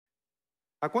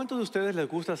¿A cuántos de ustedes les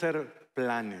gusta hacer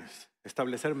planes,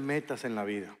 establecer metas en la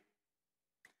vida?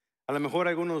 A lo mejor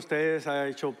alguno de ustedes ha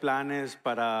hecho planes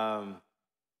para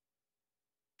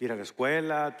ir a la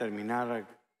escuela,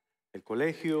 terminar el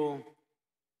colegio.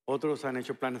 Otros han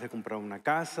hecho planes de comprar una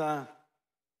casa,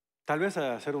 tal vez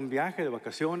hacer un viaje de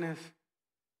vacaciones.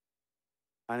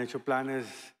 Han hecho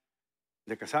planes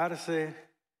de casarse,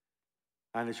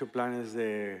 han hecho planes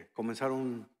de comenzar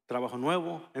un trabajo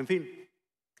nuevo, en fin.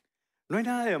 No hay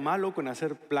nada de malo con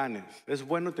hacer planes. Es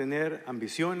bueno tener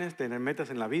ambiciones, tener metas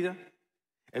en la vida.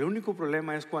 El único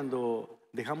problema es cuando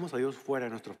dejamos a Dios fuera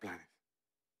de nuestros planes.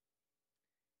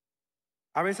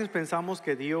 A veces pensamos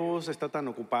que Dios está tan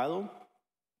ocupado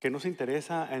que no se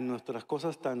interesa en nuestras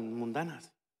cosas tan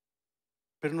mundanas.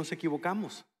 Pero nos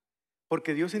equivocamos,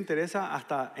 porque Dios se interesa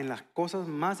hasta en las cosas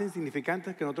más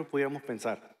insignificantes que nosotros pudiéramos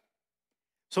pensar.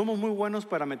 Somos muy buenos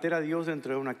para meter a Dios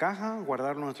dentro de una caja,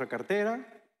 guardarlo en nuestra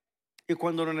cartera, y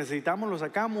cuando lo necesitamos lo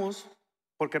sacamos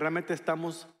porque realmente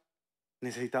estamos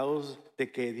necesitados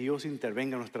de que Dios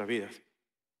intervenga en nuestras vidas.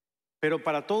 Pero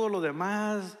para todo lo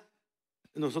demás,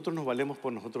 nosotros nos valemos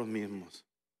por nosotros mismos.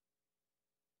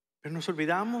 Pero nos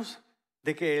olvidamos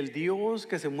de que el Dios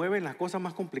que se mueve en las cosas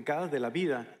más complicadas de la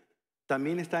vida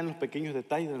también está en los pequeños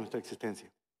detalles de nuestra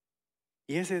existencia.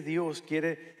 Y ese Dios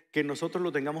quiere que nosotros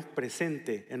lo tengamos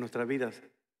presente en nuestras vidas,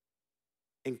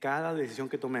 en cada decisión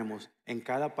que tomemos, en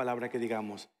cada palabra que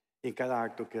digamos, en cada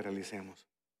acto que realicemos.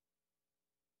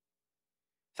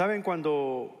 ¿Saben?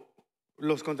 Cuando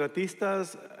los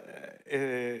contratistas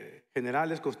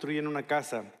generales construyen una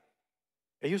casa,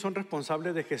 ellos son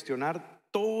responsables de gestionar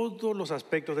todos los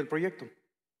aspectos del proyecto.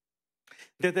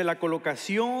 Desde la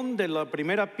colocación de la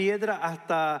primera piedra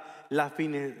hasta la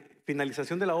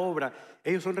finalización de la obra,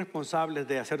 ellos son responsables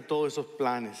de hacer todos esos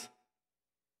planes.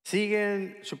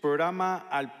 Siguen su programa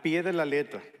al pie de la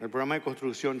letra, el programa de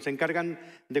construcción. Se encargan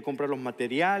de comprar los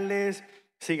materiales,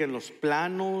 siguen los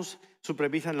planos,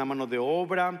 supervisan la mano de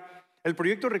obra. El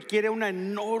proyecto requiere una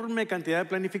enorme cantidad de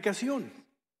planificación.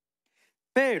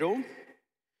 Pero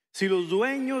si los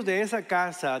dueños de esa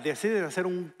casa deciden hacer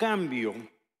un cambio,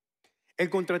 el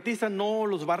contratista no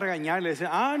los va a regañar y le dice,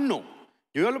 no,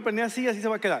 yo ya lo planeé así, así se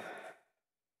va a quedar.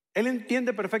 Él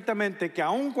entiende perfectamente que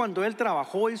aun cuando él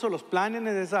trabajó, hizo los planes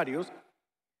necesarios,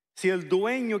 si el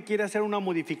dueño quiere hacer una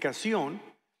modificación,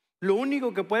 lo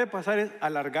único que puede pasar es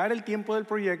alargar el tiempo del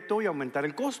proyecto y aumentar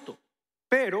el costo.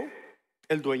 Pero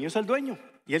el dueño es el dueño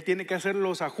y él tiene que hacer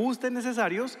los ajustes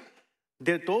necesarios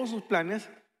de todos sus planes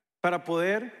para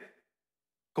poder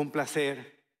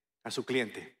complacer a su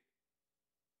cliente.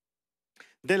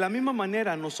 De la misma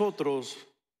manera, nosotros,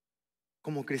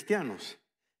 como cristianos,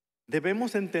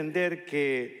 debemos entender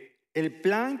que el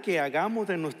plan que hagamos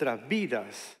de nuestras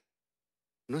vidas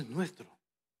no es nuestro.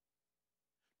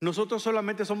 Nosotros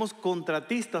solamente somos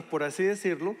contratistas, por así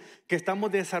decirlo, que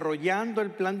estamos desarrollando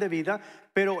el plan de vida,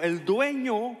 pero el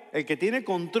dueño, el que tiene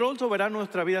control soberano de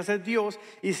nuestra vida es Dios,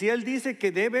 y si Él dice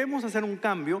que debemos hacer un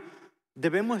cambio,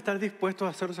 debemos estar dispuestos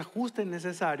a hacer los ajustes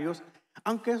necesarios,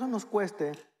 aunque eso nos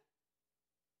cueste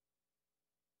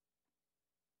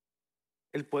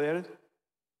el poder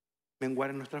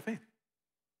menguar en nuestra fe.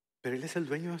 Pero Él es el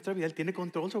dueño de nuestra vida, Él tiene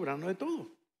control soberano de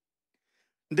todo.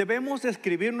 Debemos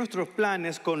escribir nuestros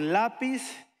planes con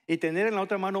lápiz y tener en la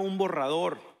otra mano un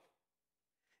borrador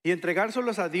y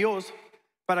entregárselos a Dios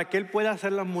para que Él pueda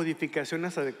hacer las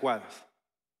modificaciones adecuadas.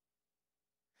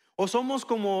 O somos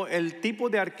como el tipo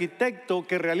de arquitecto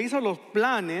que realiza los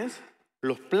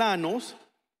planos,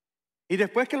 y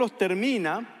después que los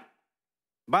termina,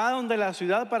 va a donde la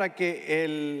ciudad para que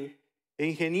el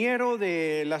ingeniero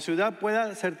de la ciudad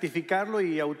pueda certificarlo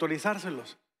y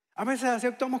autorizárselos. A veces así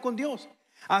actuamos con Dios.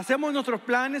 Hacemos nuestros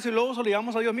planes y luego se lo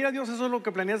llevamos a Dios. Mira, Dios, eso es lo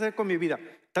que planeé hacer con mi vida.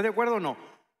 ¿Estás de acuerdo o no?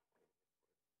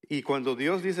 Y cuando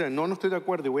Dios dice, no estoy de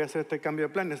acuerdo y voy a hacer este cambio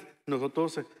de planes,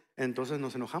 nosotros entonces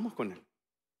nos enojamos con Él.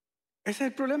 Ese es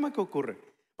el problema que ocurre.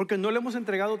 Porque no le hemos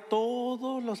entregado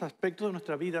todos los aspectos de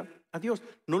nuestra vida a Dios.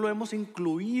 No lo hemos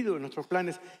incluido en nuestros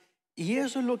planes. Y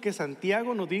eso es lo que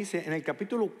Santiago nos dice en el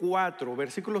capítulo 4,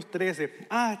 versículos 13,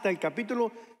 hasta el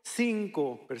capítulo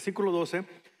 5, versículo 12,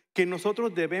 que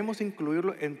nosotros debemos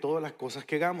incluirlo en todas las cosas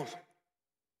que hagamos.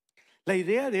 La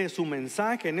idea de su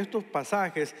mensaje en estos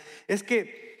pasajes es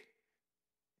que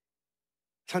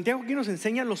Santiago aquí nos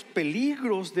enseña los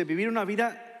peligros de vivir una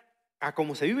vida a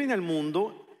como se vive en el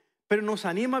mundo, pero nos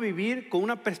anima a vivir con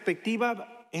una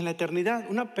perspectiva en la eternidad,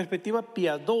 una perspectiva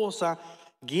piadosa,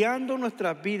 guiando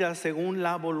nuestras vidas según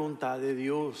la voluntad de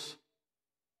Dios.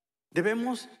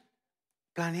 Debemos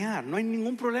planear, no hay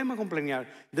ningún problema con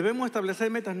planear. Debemos establecer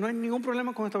metas, no hay ningún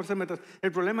problema con establecer metas.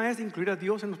 El problema es incluir a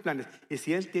Dios en los planes. Y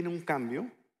si Él tiene un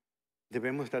cambio,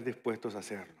 debemos estar dispuestos a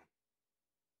hacerlo.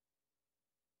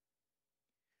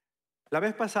 La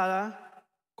vez pasada,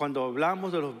 cuando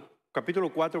hablamos de los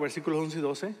capítulo 4, versículos 11 y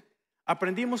 12,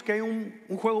 aprendimos que hay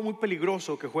un juego muy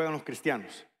peligroso que juegan los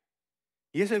cristianos.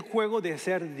 Y es el juego de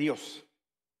ser Dios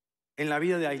en la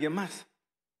vida de alguien más.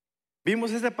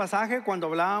 Vimos ese pasaje cuando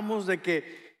hablábamos de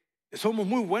que somos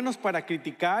muy buenos para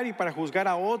criticar y para juzgar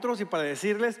a otros y para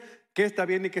decirles qué está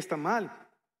bien y qué está mal.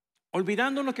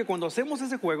 Olvidándonos que cuando hacemos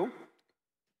ese juego,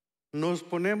 nos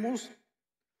ponemos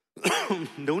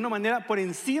de una manera por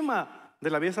encima de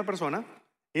la vida de esa persona.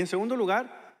 Y en segundo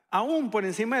lugar, aún por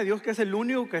encima de Dios, que es el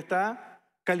único que está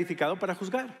calificado para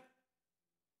juzgar.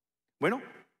 Bueno,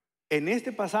 en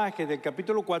este pasaje del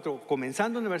capítulo 4,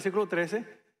 comenzando en el versículo 13,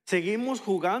 seguimos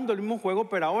jugando el mismo juego,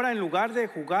 pero ahora en lugar de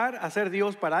jugar a ser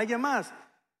Dios para alguien más,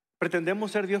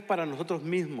 pretendemos ser Dios para nosotros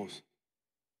mismos.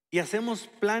 Y hacemos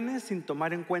planes sin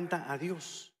tomar en cuenta a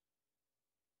Dios.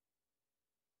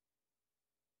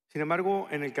 Sin embargo,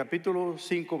 en el capítulo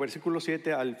 5, versículo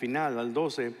 7 al final, al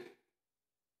 12,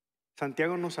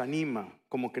 Santiago nos anima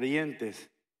como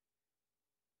creyentes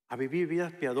a vivir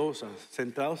vidas piadosas,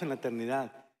 centrados en la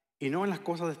eternidad y no en las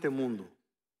cosas de este mundo.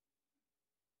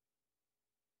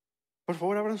 Por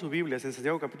favor, abran sus Biblias en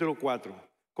Santiago capítulo 4,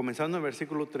 comenzando en el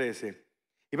versículo 13.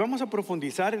 Y vamos a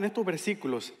profundizar en estos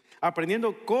versículos,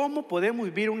 aprendiendo cómo podemos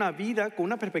vivir una vida con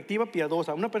una perspectiva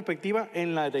piadosa, una perspectiva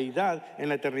en la deidad, en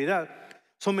la eternidad,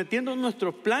 sometiendo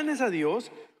nuestros planes a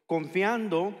Dios,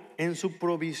 confiando en su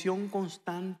provisión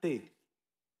constante,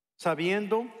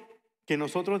 sabiendo que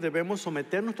nosotros debemos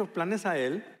someter nuestros planes a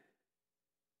Él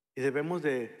y debemos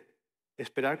de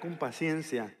esperar con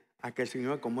paciencia a que el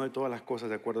Señor acomode todas las cosas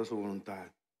de acuerdo a su voluntad.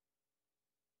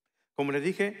 Como les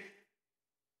dije,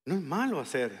 no es malo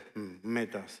hacer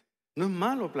metas, no es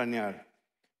malo planear,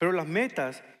 pero las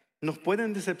metas nos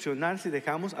pueden decepcionar si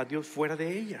dejamos a Dios fuera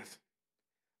de ellas.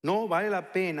 No vale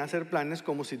la pena hacer planes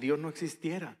como si Dios no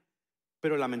existiera,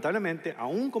 pero lamentablemente,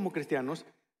 aún como cristianos,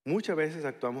 muchas veces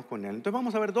actuamos con Él. Entonces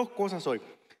vamos a ver dos cosas hoy.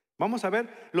 Vamos a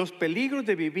ver los peligros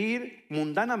de vivir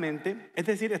mundanamente, es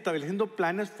decir, estableciendo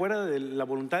planes fuera de la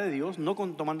voluntad de Dios, no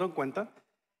tomando en cuenta,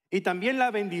 y también la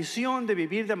bendición de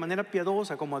vivir de manera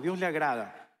piadosa, como a Dios le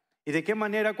agrada. Y de qué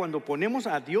manera cuando ponemos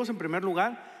a Dios en primer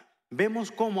lugar,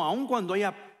 vemos cómo aun cuando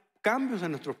haya cambios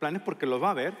en nuestros planes, porque los va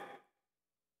a haber,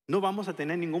 no vamos a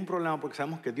tener ningún problema porque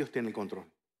sabemos que Dios tiene el control.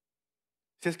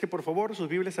 Si es que por favor sus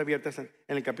Biblias abiertas en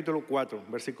el capítulo 4,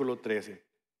 versículo 13.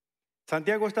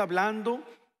 Santiago está hablando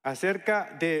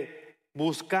acerca de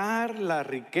buscar las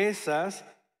riquezas,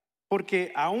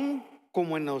 porque aún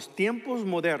como en los tiempos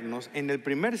modernos, en el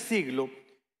primer siglo,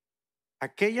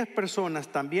 aquellas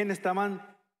personas también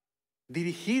estaban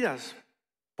dirigidas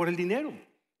por el dinero,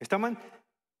 estaban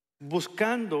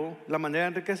buscando la manera de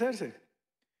enriquecerse.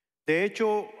 De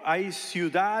hecho, hay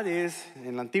ciudades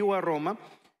en la antigua Roma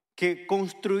que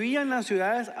construían las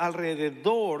ciudades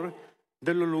alrededor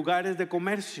de los lugares de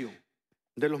comercio,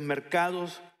 de los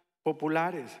mercados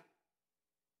populares.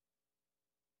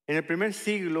 En el primer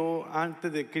siglo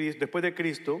antes de Cristo, después de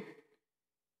Cristo,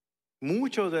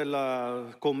 mucho del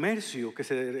comercio que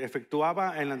se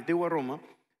efectuaba en la antigua Roma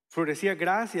florecía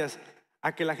gracias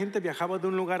a que la gente viajaba de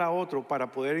un lugar a otro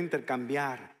para poder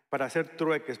intercambiar, para hacer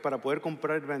trueques, para poder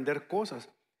comprar y vender cosas.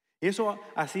 Y eso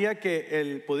hacía que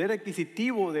el poder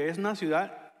adquisitivo de una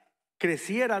ciudad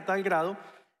creciera a tal grado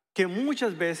que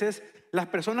muchas veces las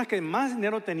personas que más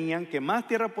dinero tenían, que más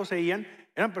tierra poseían,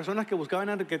 eran personas que buscaban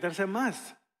enriquecerse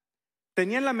más.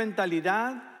 Tenían la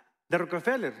mentalidad de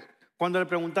Rockefeller. Cuando le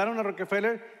preguntaron a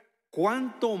Rockefeller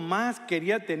cuánto más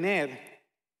quería tener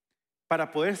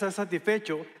para poder estar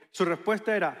satisfecho, su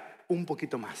respuesta era un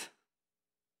poquito más.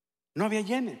 No había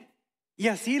llene. Y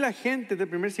así la gente del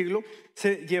primer siglo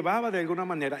se llevaba de alguna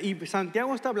manera. Y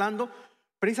Santiago está hablando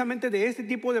precisamente de este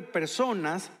tipo de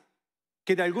personas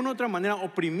que de alguna otra manera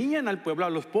oprimían al pueblo, a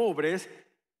los pobres,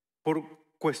 por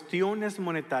cuestiones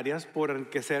monetarias, por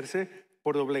enriquecerse,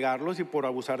 por doblegarlos y por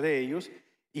abusar de ellos.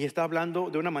 Y está hablando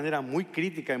de una manera muy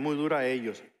crítica y muy dura a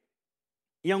ellos.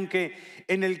 Y aunque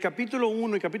en el capítulo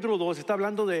 1 y capítulo 2 está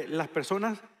hablando de las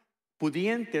personas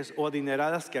pudientes o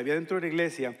adineradas que había dentro de la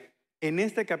iglesia, en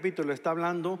este capítulo está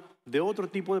hablando de otro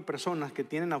tipo de personas que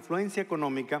tienen afluencia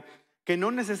económica, que no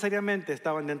necesariamente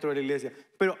estaban dentro de la iglesia,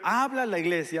 pero habla la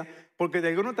iglesia porque de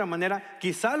alguna otra manera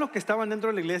quizá los que estaban dentro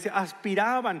de la iglesia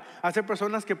aspiraban a ser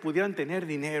personas que pudieran tener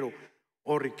dinero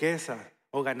o riqueza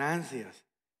o ganancias,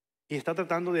 y está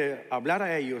tratando de hablar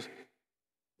a ellos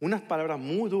unas palabras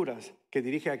muy duras que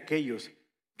dirige a aquellos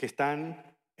que están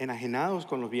enajenados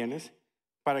con los bienes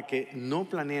para que no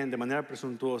planeen de manera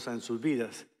presuntuosa en sus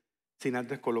vidas sin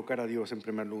antes colocar a Dios en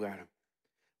primer lugar.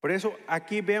 Por eso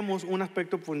aquí vemos un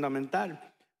aspecto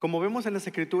fundamental. Como vemos en las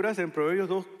Escrituras, en Proverbios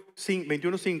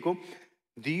 21:5,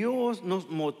 Dios nos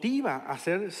motiva a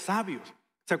ser sabios.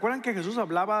 ¿Se acuerdan que Jesús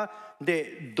hablaba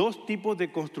de dos tipos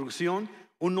de construcción?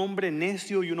 Un hombre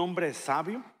necio y un hombre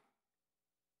sabio.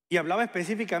 Y hablaba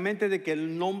específicamente de que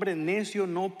el hombre necio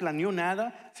no planeó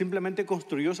nada, simplemente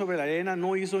construyó sobre la arena,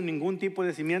 no hizo ningún tipo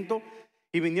de cimiento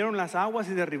y vinieron las aguas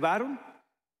y derribaron.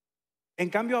 En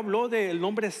cambio habló del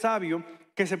hombre sabio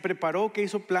que se preparó, que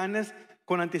hizo planes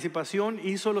con anticipación,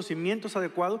 hizo los cimientos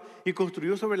adecuados y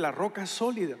construyó sobre la roca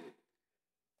sólida.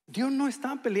 Dios no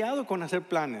está peleado con hacer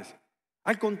planes.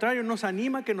 Al contrario, nos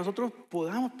anima a que nosotros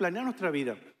podamos planear nuestra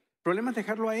vida. El problema es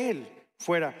dejarlo a Él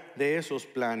fuera de esos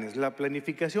planes. La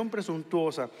planificación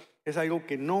presuntuosa es algo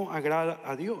que no agrada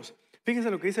a Dios.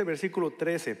 Fíjense lo que dice el versículo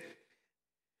 13.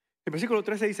 El versículo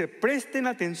 13 dice: presten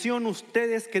atención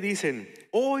ustedes que dicen,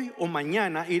 hoy o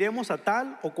mañana iremos a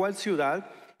tal o cual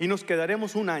ciudad y nos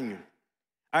quedaremos un año.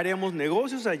 Haremos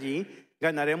negocios allí,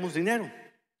 ganaremos dinero.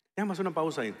 Déjame hacer una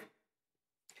pausa ahí.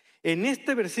 En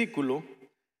este versículo,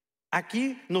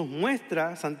 aquí nos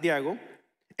muestra Santiago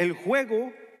el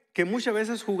juego que muchas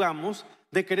veces jugamos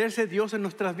de querer ser Dios en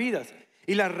nuestras vidas.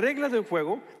 Y las reglas del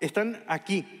juego están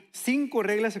aquí. 5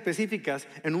 reglas específicas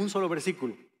en un solo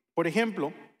versículo. Por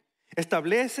ejemplo,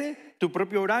 establece tu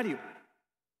propio horario.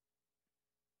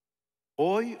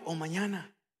 Hoy o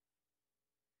mañana.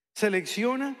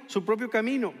 Selecciona su propio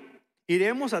camino.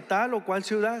 Iremos a tal o cual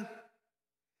ciudad.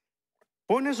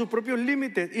 Pone sus propios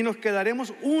límites y nos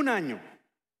quedaremos un año.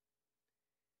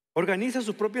 Organiza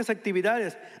sus propias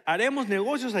actividades. Haremos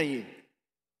negocios allí.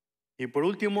 Y por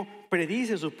último,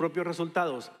 predice sus propios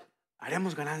resultados.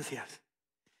 Haremos ganancias.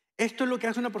 Esto es lo que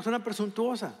hace una persona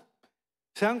presuntuosa.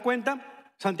 ¿Se dan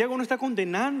cuenta? Santiago no está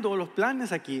condenando los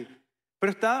planes aquí,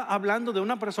 pero está hablando de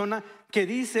una persona que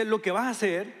dice lo que va a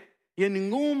hacer y en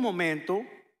ningún momento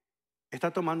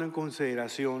está tomando en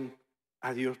consideración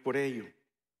a Dios por ello.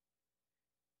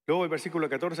 Luego el versículo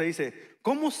 14 dice: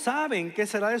 ¿cómo saben qué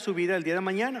será de su vida el día de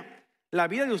mañana? La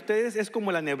vida de ustedes es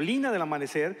como la neblina del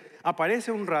amanecer,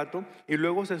 aparece un rato y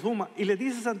luego se esfuma. Y les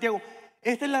dice Santiago,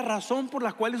 esta es la razón por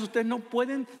la cual ustedes no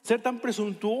pueden ser tan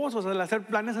presuntuosos al hacer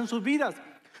planes en sus vidas.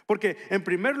 Porque en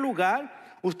primer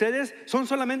lugar, ustedes son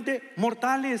solamente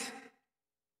mortales.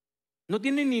 No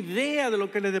tienen ni idea de lo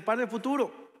que les depara el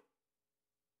futuro.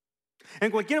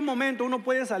 En cualquier momento uno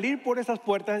puede salir por esas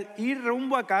puertas, ir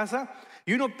rumbo a casa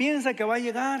y uno piensa que va a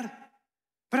llegar.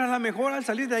 Pero a lo mejor al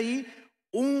salir de ahí,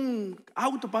 un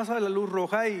auto pasa de la luz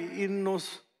roja y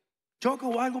nos choca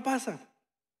o algo pasa.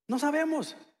 No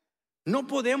sabemos. No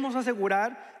podemos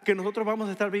asegurar que nosotros vamos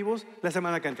a estar vivos la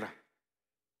semana que entra.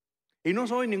 Y no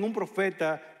soy ningún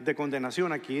profeta de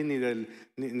condenación aquí, ni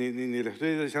le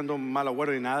estoy deseando mal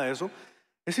agüero ni nada de eso.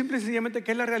 Es simple y sencillamente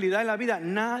que es la realidad de la vida.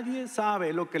 Nadie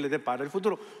sabe lo que le depara el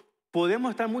futuro. Podemos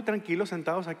estar muy tranquilos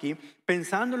sentados aquí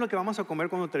pensando en lo que vamos a comer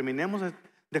cuando terminemos de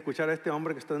escuchar a este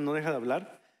hombre que no deja de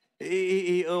hablar.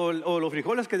 O los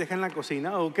frijoles que dejé en la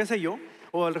cocina, o qué sé yo,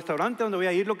 o al restaurante donde voy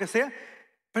a ir, lo que sea.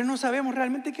 Pero no sabemos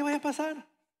realmente qué vaya a pasar.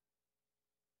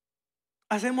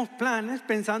 Hacemos planes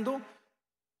pensando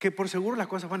que por seguro las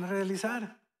cosas van a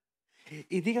realizar.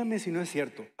 Y díganme si no es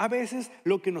cierto. A veces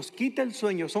lo que nos quita el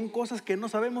sueño son cosas que no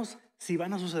sabemos si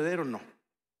van a suceder o no.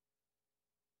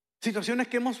 Situaciones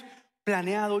que hemos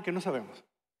planeado y que no sabemos.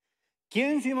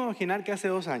 ¿Quién se iba a imaginar que hace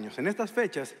 2 años, en estas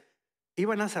fechas,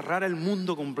 iban a cerrar el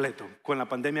mundo completo con la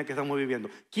pandemia que estamos viviendo?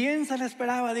 ¿Quién se la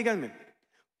esperaba? Díganme.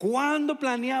 ¿Cuándo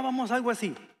planeábamos algo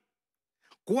así?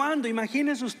 ¿Cuándo?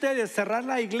 Imagínense ustedes cerrar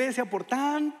la iglesia por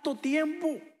tanto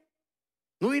tiempo.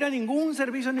 No ir a ningún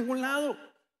servicio a ningún lado.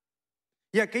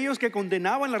 Y aquellos que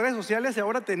condenaban las redes sociales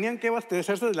ahora tenían que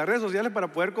abastecerse de las redes sociales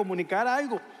para poder comunicar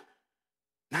algo.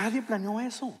 Nadie planeó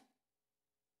eso.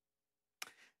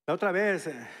 La otra vez,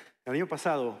 el año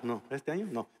pasado,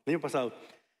 el año pasado,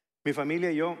 mi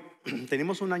familia y yo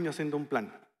teníamos un año haciendo un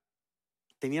plan.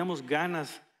 Teníamos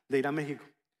ganas de ir a México.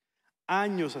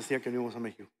 Años hacía que no íbamos a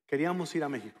México. Queríamos ir a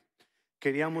México.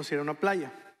 Queríamos ir a una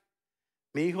playa.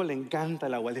 Mi hijo le encanta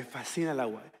el agua, le fascina el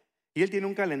agua. Y él tiene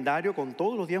un calendario con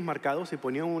todos los días marcados y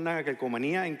ponía una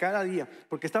calcomanía en cada día,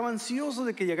 porque estaba ansioso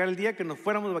de que llegara el día que nos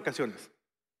fuéramos de vacaciones.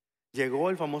 Llegó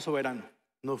el famoso verano.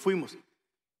 Nos fuimos.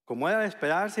 Como era de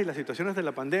esperarse y las situaciones de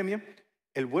la pandemia,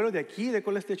 el vuelo de aquí de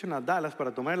College Station a Dallas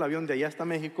para tomar el avión de allá hasta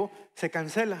México se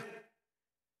cancela.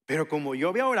 Pero como yo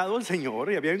había orado al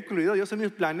Señor y había incluido a Dios en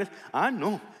mis planes,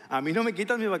 no, a mí no me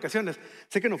quitan mis vacaciones.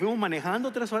 Sé que nos fuimos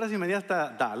manejando 3 horas y media hasta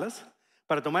Dallas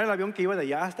para tomar el avión que iba de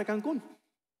allá hasta Cancún.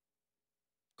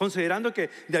 Considerando que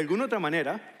de alguna otra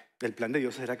manera el plan de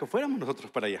Dios era que fuéramos nosotros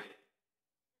para allá.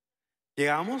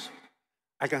 Llegamos,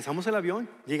 Alcanzamos el avión,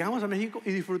 llegamos a México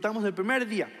y disfrutamos el primer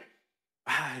día.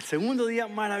 El segundo día,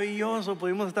 maravilloso,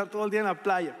 pudimos estar todo el día en la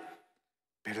playa.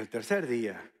 Pero el tercer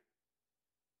día,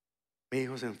 mi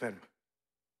hijo se enferma.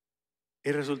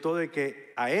 Y resultó de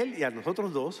que a él y a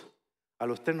nosotros dos, a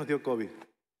los tres nos dio COVID.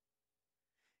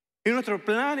 Y nuestro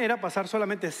plan era pasar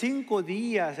solamente 5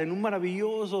 días en un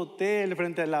maravilloso hotel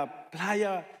frente a la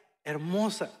playa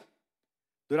hermosa.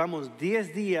 Duramos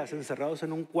 10 días encerrados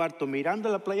en un cuarto, mirando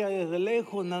la playa desde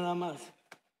lejos nada más,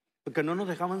 porque no nos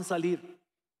dejaban salir.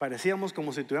 Parecíamos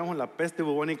como si tuviéramos la peste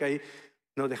bubónica ahí.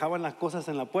 Nos dejaban las cosas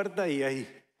en la puerta y ahí.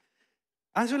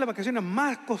 Han sido las vacaciones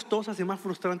más costosas y más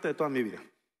frustrantes de toda mi vida.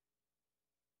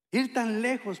 Ir tan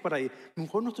lejos para ir.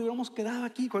 Mejor nos hubiéramos quedado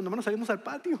aquí cuando menos salimos al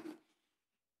patio.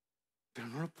 Pero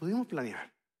no lo pudimos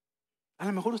planear. A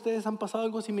lo mejor ustedes han pasado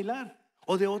algo similar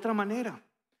o de otra manera.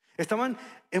 Estaban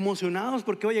emocionados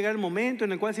porque iba a llegar el momento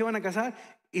en el cual se iban a casar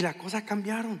y las cosas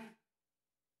cambiaron.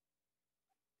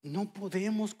 No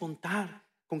podemos contar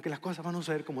con que las cosas van a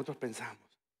suceder como nosotros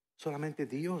pensamos. Solamente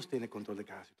Dios tiene control de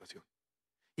cada situación.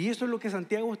 Y eso es lo que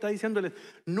Santiago está diciéndoles.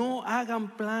 No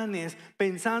hagan planes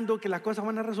pensando que las cosas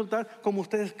van a resultar como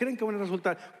ustedes creen que van a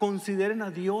resultar. Consideren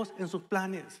a Dios en sus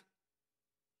planes.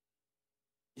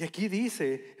 Y aquí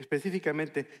dice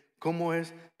específicamente cómo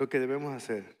es lo que debemos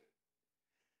hacer.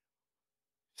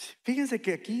 Fíjense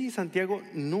que aquí Santiago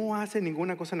no hace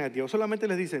ninguna cosa negativa. Solamente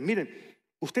les dice, miren,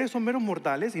 ustedes son meros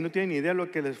mortales y no tienen ni idea de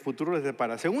lo que el futuro les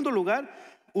depara. Segundo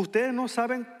lugar, ustedes no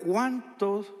saben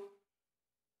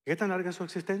qué tan larga es su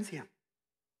existencia.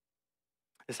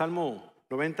 El Salmo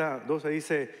 90:12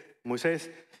 dice, Moisés,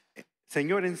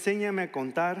 Señor, enséñame a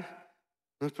contar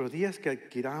nuestros días que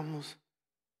adquiramos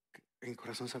en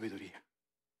corazón sabiduría.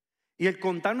 Y el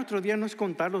contar nuestros días no es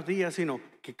contar los días, sino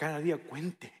que cada día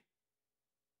cuente.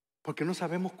 Porque no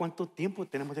sabemos cuánto tiempo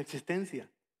tenemos de existencia.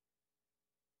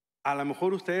 A lo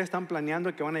mejor ustedes están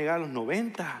planeando que van a llegar a los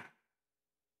 90.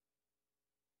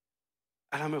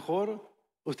 A lo mejor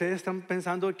ustedes están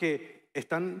pensando que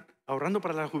están ahorrando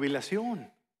para la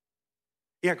jubilación.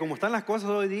 Y a como están las cosas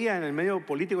hoy día en el medio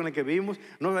político en el que vivimos,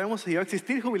 no sabemos si va a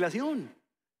existir jubilación.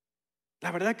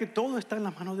 La verdad es que todo está en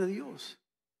las manos de Dios.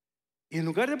 Y en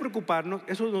lugar de preocuparnos,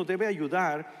 eso nos debe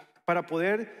ayudar para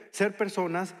poder ser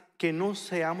personas que no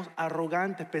seamos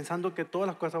arrogantes pensando que todas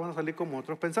las cosas van a salir como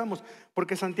nosotros pensamos.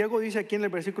 Porque Santiago dice aquí en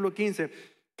el versículo 15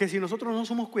 que si nosotros no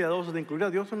somos cuidadosos de incluir a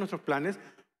Dios en nuestros planes,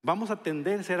 vamos a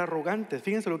tender a ser arrogantes.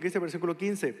 Fíjense lo que dice el versículo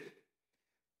 15.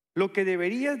 Lo que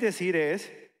deberías decir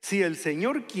es, si el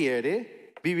Señor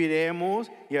quiere,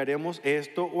 viviremos y haremos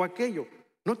esto o aquello.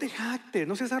 No te jactes,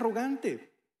 no seas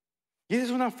arrogante. Y esa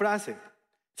es una frase.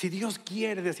 Si Dios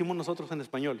quiere, decimos nosotros en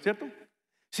español, ¿cierto?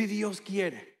 Si Dios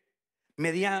quiere,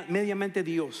 mediamente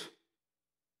Dios.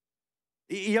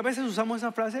 Y a veces usamos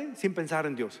esa frase sin pensar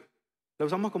en Dios. La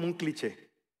usamos como un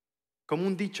cliché, como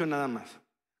un dicho nada más.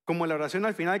 Como la oración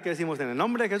al final que decimos, en el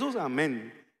nombre de Jesús,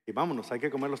 amén. Y vámonos, hay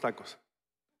que comer los tacos.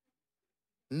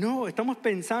 No, estamos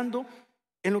pensando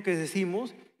en lo que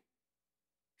decimos.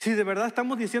 Si de verdad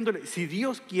estamos diciéndole, si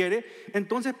Dios quiere,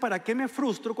 entonces ¿para qué me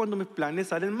frustro cuando mis planes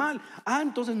salen mal?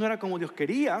 Entonces no era como Dios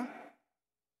quería.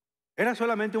 Era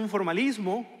solamente un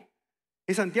formalismo.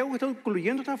 Y Santiago está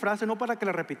incluyendo esta frase no para que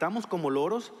la repitamos como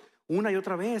loros una y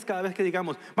otra vez, cada vez que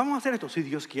digamos, vamos a hacer esto, si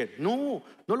Dios quiere. No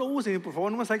lo usen, por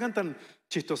favor, no me salgan tan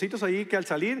chistositos ahí que al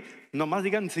salir nomás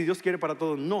digan si Dios quiere para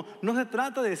todos. No se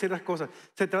trata de decir las cosas,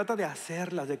 se trata de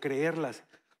hacerlas, de creerlas,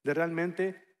 de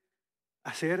realmente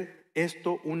hacer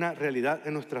esto una realidad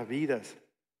en nuestras vidas.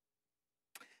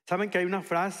 Saben que hay una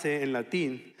frase en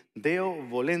latín, Deo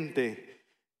volente,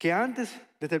 que antes,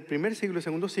 desde el primer siglo y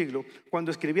segundo siglo,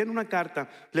 cuando escribían una carta,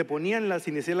 le ponían las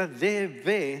iniciales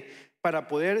DV para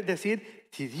poder decir,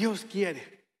 si Dios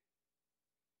quiere.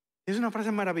 Es una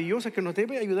frase maravillosa que nos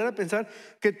debe ayudar a pensar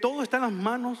que todo está en las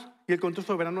manos y el control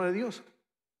soberano de Dios.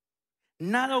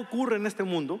 Nada ocurre en este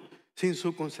mundo sin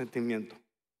su consentimiento,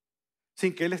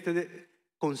 sin que Él esté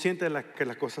consciente de que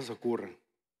las cosas ocurran.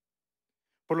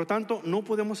 Por lo tanto, no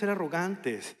podemos ser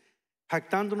arrogantes,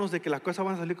 jactándonos de que las cosas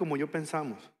van a salir como yo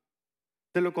pensamos.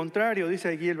 De lo contrario, dice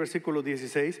aquí el versículo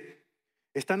 16,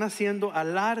 están haciendo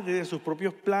alarde de sus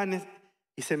propios planes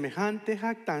y semejante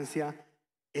jactancia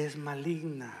es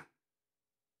maligna.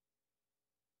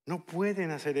 No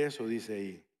pueden hacer eso, dice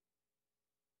ahí.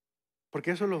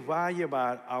 Porque eso los va a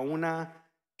llevar a una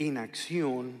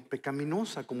inacción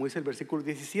pecaminosa, como dice el versículo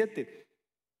 17.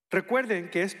 Recuerden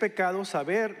que es pecado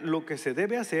saber lo que se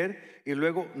debe hacer y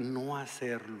luego no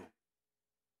hacerlo.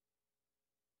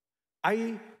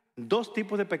 Hay 2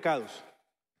 tipos de pecados.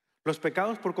 Los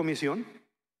pecados por comisión,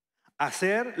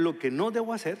 hacer lo que no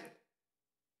debo hacer,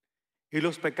 y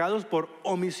los pecados por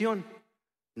omisión,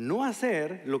 no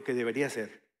hacer lo que debería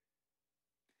hacer.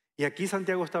 Y aquí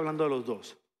Santiago está hablando de los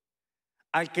dos.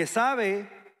 Al que sabe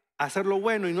hacer lo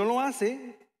bueno y no lo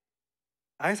hace,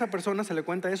 a esa persona se le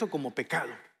cuenta eso como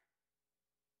pecado.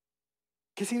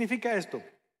 ¿Qué significa esto?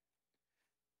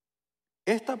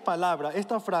 Esta palabra,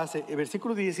 esta frase, el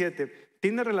versículo 17,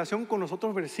 tiene relación con los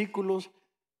otros versículos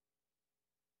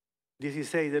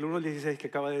 16, del 1 al 16 que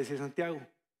acaba de decir Santiago.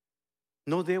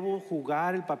 No debo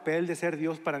jugar el papel de ser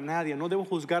Dios para nadie, no debo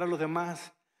juzgar a los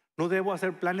demás, no debo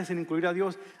hacer planes sin incluir a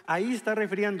Dios. Ahí está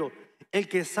refiriendo, el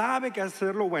que sabe que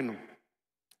hacer lo bueno,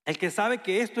 el que sabe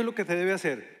que esto es lo que se debe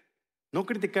hacer, no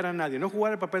criticar a nadie, no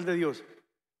jugar el papel de Dios,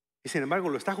 y sin embargo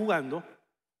lo está jugando,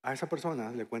 a esa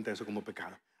persona le cuenta eso como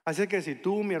pecado. Así que si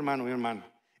tú, mi hermano,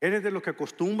 eres de los que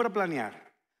acostumbra a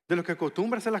planear, de los que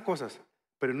acostumbra a hacer las cosas,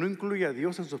 pero no incluye a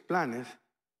Dios en sus planes,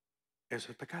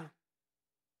 eso es pecado.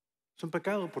 Es un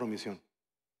pecado por omisión.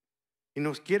 Y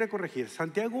nos quiere corregir.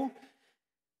 Santiago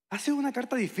ha sido una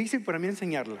carta difícil para mí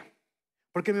enseñarla,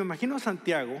 porque me imagino a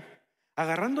Santiago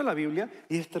agarrando la Biblia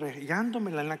y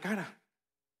estrellándomela en la cara,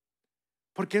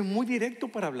 porque es muy directo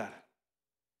para hablar.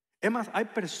 Es más, hay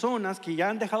personas que ya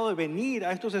han dejado de venir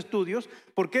a estos estudios.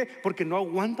 ¿Por qué? Porque no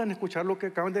aguantan escuchar lo que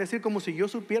acaban de decir, como si yo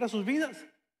supiera sus vidas.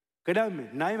 Créanme,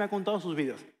 nadie me ha contado sus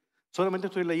vidas. Solamente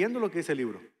estoy leyendo lo que dice el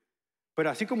libro. Pero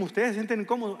así como ustedes se sienten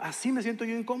incómodos, así me siento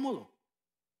yo incómodo.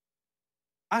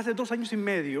 Hace 2 años y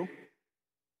medio,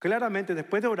 claramente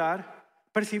después de orar,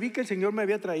 percibí que el Señor me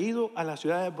había traído a la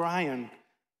ciudad de Bryan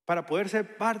para poder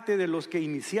ser parte de los que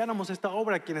iniciáramos esta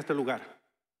obra aquí en este lugar.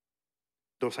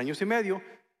 2 años y medio.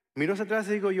 Miro hacia atrás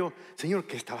y digo yo, Señor,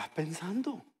 ¿qué estabas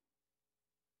pensando?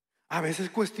 A veces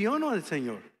cuestiono al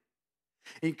Señor.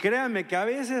 Y créanme que a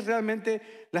veces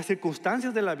realmente las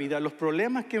circunstancias de la vida, los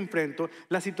problemas que enfrento,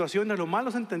 las situaciones, los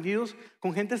malos entendidos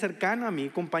con gente cercana a mí,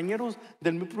 compañeros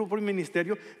del mi propio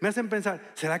ministerio, me hacen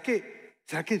pensar, ¿será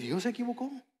que Dios se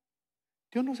equivocó?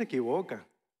 Dios no se equivoca.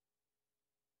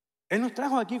 Él nos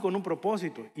trajo aquí con un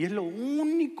propósito y es lo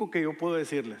único que yo puedo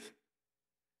decirles.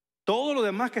 Todo lo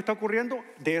demás que está ocurriendo,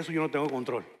 de eso yo no tengo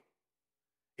control.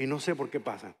 Y no sé por qué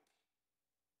pasa.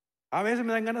 A veces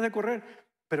me dan ganas de correr,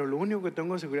 pero lo único que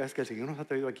tengo de seguridad es que el Señor nos ha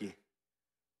traído aquí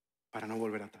para no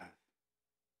volver atrás.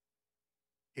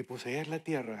 Y poseer la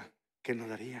tierra que nos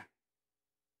daría.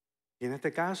 Y en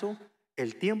este caso,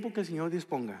 el tiempo que el Señor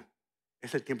disponga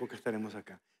es el tiempo que estaremos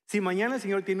acá. Si mañana el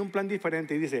Señor tiene un plan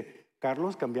diferente y dice,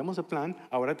 Carlos, cambiamos de plan,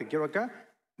 ahora te quiero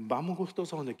acá, vamos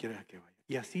justosos a donde quieras que vaya.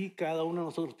 Y así cada uno de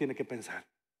nosotros tiene que pensar.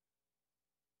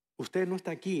 Usted no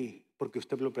está aquí porque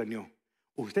usted lo planeó.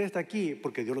 Usted está aquí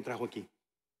porque Dios lo trajo aquí.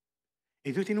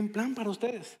 Y Dios tiene un plan para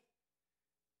ustedes.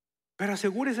 Pero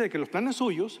asegúrese de que los planes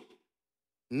suyos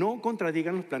no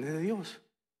contradigan los planes de Dios.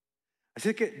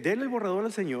 Así que déle el borrador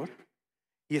al Señor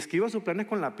y escriba sus planes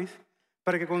con lápiz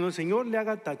para que cuando el Señor le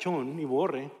haga tachón y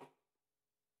borre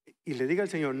y le diga al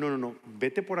Señor, no,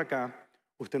 vete por acá,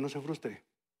 usted no se frustre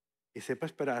y sepa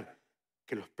esperar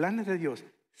que los planes de Dios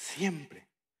siempre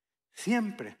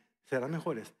serán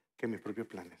mejores que mis propios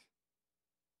planes.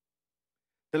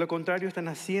 De lo contrario, están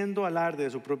haciendo alarde de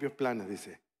sus propios planes,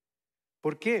 dice.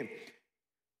 ¿Por qué?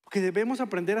 Porque debemos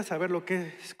aprender a saber lo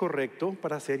que es correcto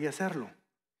para hacer y hacerlo.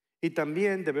 Y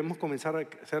también debemos comenzar a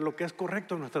hacer lo que es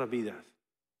correcto en nuestras vidas.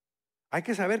 Hay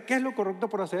que saber qué es lo correcto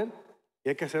por hacer y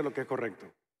hay que hacer lo que es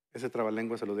correcto. Ese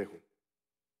trabalengua se lo dejo.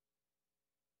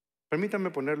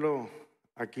 Permítanme ponerlo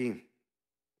aquí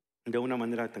de una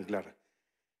manera tan clara.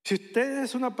 Si usted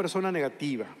es una persona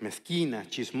negativa, mezquina,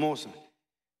 chismosa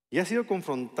y ha sido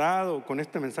confrontado con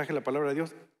este mensaje de la palabra de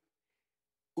Dios,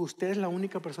 usted es la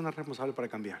única persona responsable para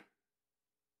cambiar.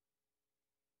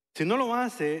 Si no lo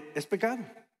hace, es pecado.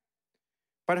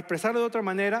 Para expresarlo de otra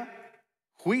manera,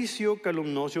 juicio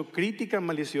calumnioso, crítica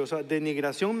maliciosa,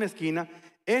 denigración mezquina,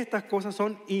 estas cosas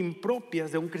son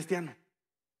impropias de un cristiano.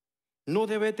 No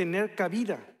debe tener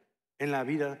cabida en la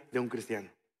vida de un cristiano.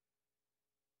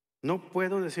 No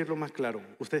puedo decirlo más claro,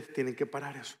 ustedes tienen que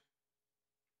parar eso.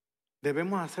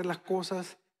 Debemos hacer las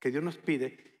cosas que Dios nos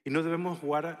pide y no debemos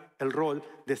jugar el rol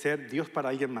de ser Dios para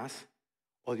alguien más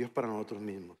o Dios para nosotros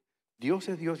mismos. Dios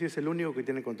es Dios y es el único que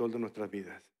tiene control de nuestras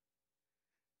vidas.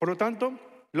 Por lo tanto,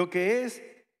 lo que es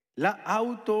la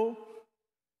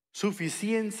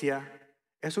autosuficiencia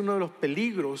es uno de los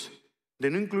peligros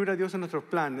de no incluir a Dios en nuestros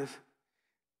planes.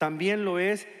 También lo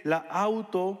es la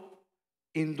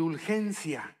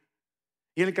autoindulgencia.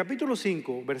 Y en el capítulo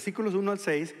 5, versículos 1 al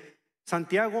 6,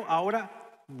 Santiago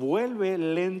ahora vuelve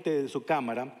el lente de su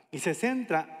cámara y se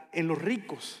centra en los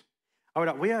ricos.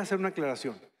 Ahora, voy a hacer una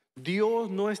aclaración. Dios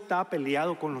no está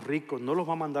peleado con los ricos, no los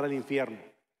va a mandar al infierno.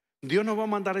 Dios no va a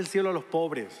mandar el cielo a los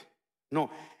pobres. No,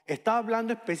 está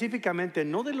hablando específicamente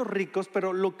no de los ricos,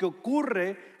 pero lo que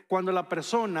ocurre cuando la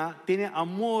persona tiene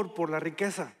amor por la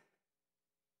riqueza.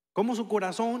 Cómo su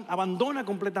corazón abandona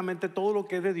completamente todo lo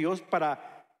que es de Dios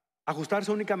para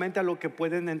ajustarse únicamente a lo que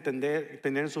pueden entender y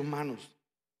tener en sus manos.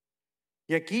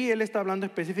 Y aquí él está hablando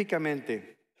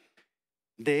específicamente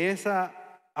de esa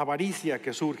avaricia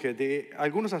que surge, de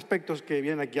algunos aspectos que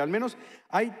vienen aquí. Al menos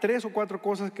hay 3 o 4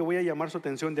 cosas que voy a llamar su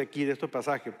atención de aquí, de este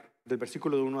pasaje, del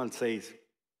versículo de 1 al 6.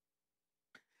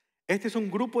 Este es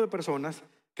un grupo de personas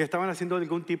que estaban haciendo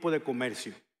algún tipo de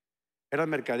comercio. Eran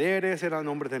mercaderes, eran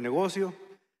hombres de negocio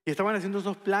y estaban haciendo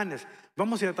esos planes.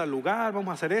 Vamos a ir a tal lugar,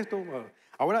 vamos a hacer esto.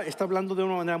 Ahora está hablando de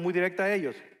una manera muy directa a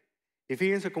ellos. Y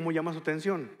fíjense cómo llama su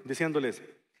atención, diciéndoles: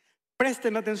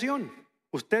 presten atención,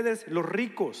 ustedes los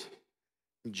ricos,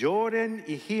 lloren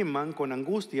y giman con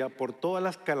angustia por todas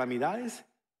las calamidades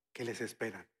que les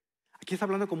esperan. Aquí está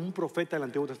hablando como un profeta del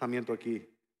Antiguo Testamento aquí,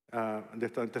 de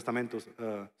Testamentos,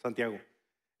 Santiago.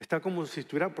 Está como si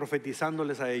estuviera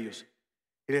profetizándoles a ellos.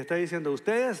 Y les está diciendo: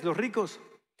 ustedes los ricos,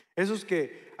 esos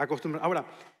que acostumbran. Ahora,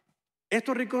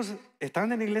 ¿estos ricos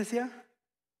están en la iglesia?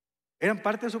 ¿Eran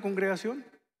parte de su congregación?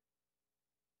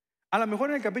 A lo mejor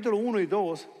en el capítulo 1 y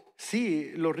 2,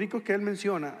 sí, los ricos que él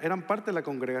menciona eran parte de la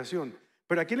congregación.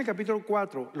 Pero aquí en el capítulo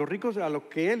 4, los ricos a los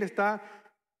que él está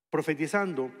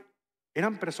profetizando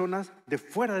eran personas de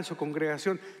fuera de su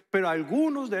congregación. Pero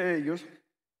algunos de ellos,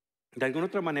 de alguna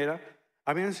otra manera,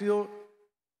 habían sido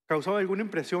causado alguna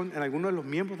impresión en algunos de los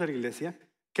miembros de la iglesia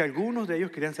que algunos de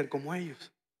ellos querían ser como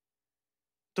ellos.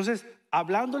 Entonces,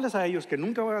 hablándoles a ellos que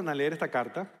nunca van a leer esta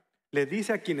carta, les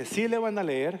dice a quienes sí le van a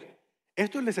leer: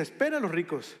 esto les espera a los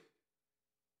ricos.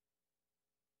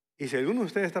 Y si alguno de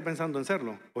ustedes está pensando en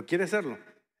serlo o quiere serlo,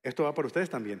 esto va para ustedes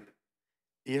también.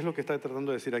 Y es lo que está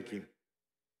tratando de decir aquí.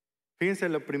 Fíjense,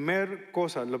 la primera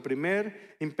cosa, el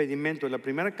primer impedimento, la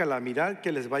primera calamidad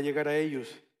que les va a llegar a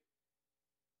ellos.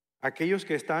 Aquellos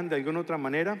que están de alguna otra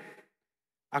manera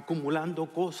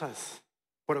acumulando cosas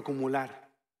por acumular,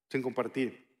 sin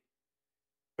compartir.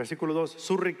 Versículo 2: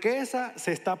 su riqueza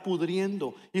se está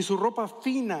pudriendo y su ropa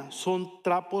fina son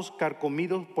trapos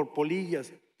carcomidos por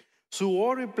polillas. Su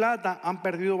oro y plata han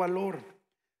perdido valor.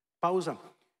 Pausa.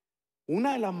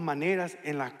 Una de las maneras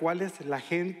en las cuales la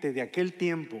gente de aquel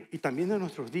tiempo y también de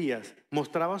nuestros días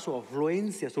mostraba su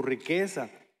afluencia, su riqueza,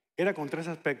 era con 3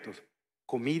 aspectos: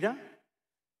 comida,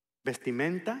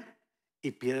 vestimenta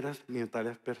y piedras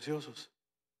metales preciosos.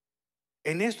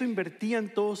 En esto invertían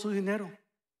todo su dinero.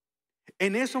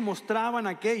 En eso mostraban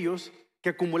a aquellos que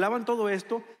acumulaban todo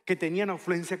esto que tenían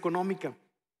afluencia económica.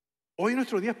 Hoy en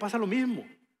nuestros días pasa lo mismo: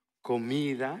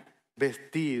 comida,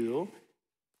 vestido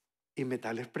y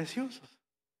metales preciosos.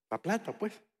 La plata,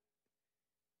 pues.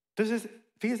 Entonces,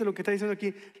 fíjense lo que está diciendo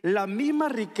aquí: las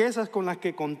mismas riquezas con las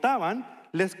que contaban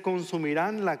les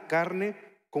consumirán la carne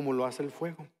como lo hace el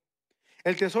fuego.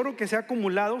 El tesoro que se ha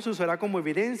acumulado se usará como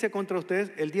evidencia contra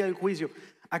ustedes el día del juicio.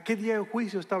 ¿A qué día de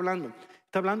juicio está hablando?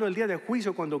 Está hablando del día de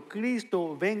juicio, cuando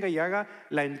Cristo venga y haga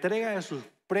la entrega de sus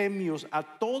premios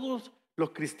a todos los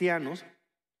cristianos.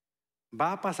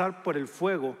 Va a pasar por el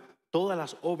fuego todas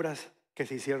las obras que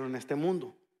se hicieron en este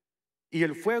mundo. Y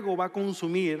el fuego va a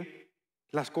consumir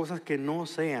las cosas que no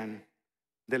sean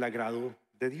del agrado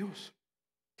de Dios.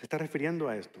 Se está refiriendo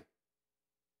a esto.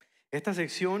 Esta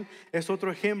sección es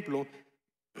otro ejemplo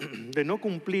de no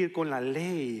cumplir con la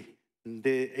ley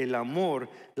del amor,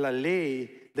 la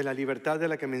ley de la libertad de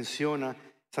la que menciona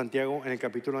Santiago en el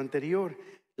capítulo anterior.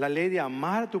 La ley de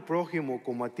amar a tu prójimo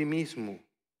como a ti mismo.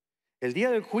 El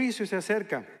día del juicio se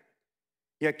acerca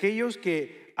y aquellos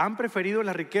que han preferido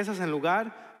las riquezas en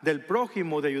lugar del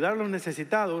prójimo, de ayudar a los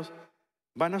necesitados,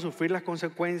 van a sufrir las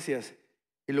consecuencias.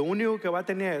 Y lo único que van a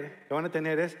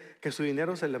tener es que su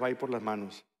dinero se les va a ir por las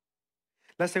manos.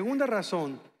 La segunda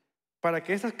razón para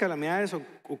que estas calamidades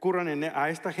ocurran a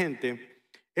esta gente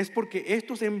es porque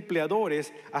estos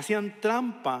empleadores hacían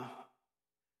trampa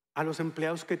a los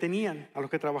empleados que tenían, a los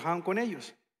que trabajaban con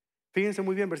ellos. Fíjense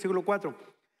muy bien, versículo 4.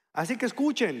 Así que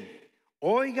escuchen,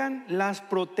 oigan las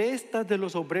protestas de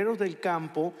los obreros del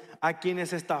campo a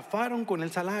quienes estafaron con el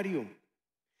salario.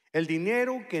 El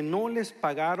dinero que no les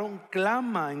pagaron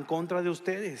clama en contra de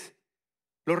ustedes.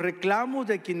 Los reclamos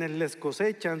de quienes les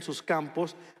cosechan sus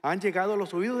campos han llegado a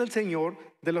los oídos del Señor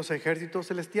de los ejércitos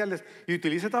celestiales. Y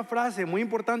utiliza esta frase muy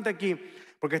importante aquí,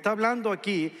 porque está hablando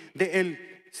aquí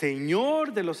del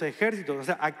Señor de los ejércitos, o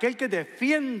sea, aquel que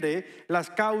defiende las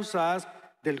causas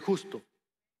del justo.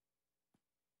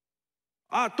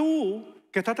 Tú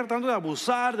que estás tratando de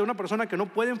abusar de una persona que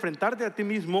no puede enfrentarte a ti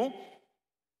mismo,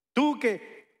 tú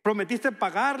que prometiste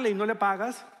pagarle y no le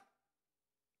pagas.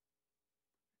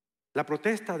 La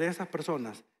protesta de esas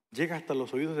personas llega hasta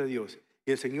los oídos de Dios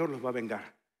y el Señor los va a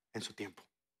vengar en su tiempo.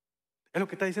 Es lo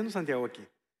que está diciendo Santiago aquí.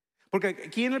 Porque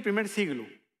aquí en el primer siglo,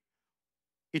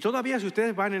 y todavía si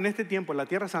ustedes van en este tiempo a la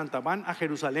Tierra Santa, van a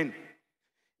Jerusalén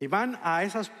y van a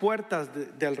esas puertas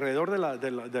de alrededor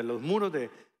de los muros de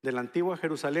la antigua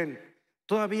Jerusalén,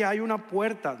 todavía hay una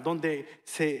puerta donde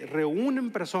se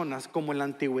reúnen personas como en la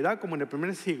antigüedad, como en el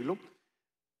primer siglo,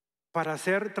 para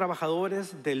ser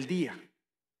trabajadores del día.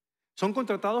 Son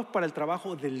contratados para el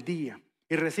trabajo del día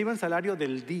y reciben salario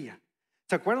del día.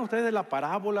 ¿Se acuerdan ustedes de la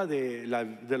parábola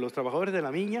de los trabajadores de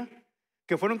la viña?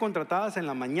 Que fueron contratadas en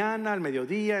la mañana, al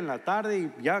mediodía, en la tarde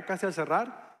y ya casi al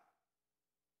cerrar.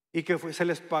 Y que se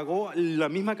les pagó la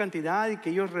misma cantidad y que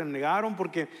ellos renegaron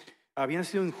porque habían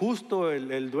sido injusto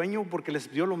el dueño, porque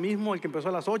les dio lo mismo el que empezó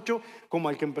a las 8 como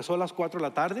el que empezó a las 4 de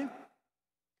la tarde.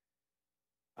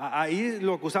 Ahí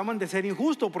lo acusaban de ser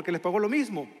injusto porque les pagó lo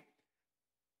mismo.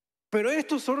 Pero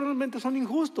estos realmente son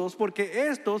injustos porque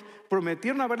estos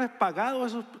prometieron haberles pagado a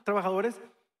esos trabajadores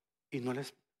y no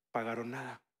les pagaron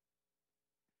nada.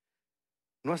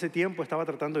 No hace tiempo estaba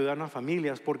tratando de ayudar a unas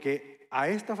familias porque a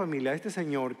esta familia, a este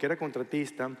señor que era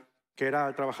contratista, que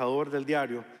era trabajador del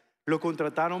diario, lo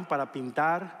contrataron para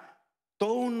pintar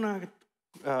todo un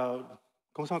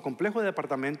complejo de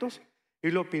departamentos y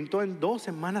lo pintó en 2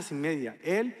 semanas y media,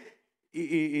 él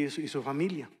y su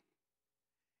familia.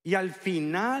 Y al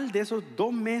final de esos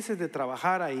 2 meses de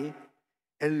trabajar ahí,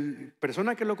 la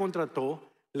persona que lo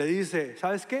contrató le dice,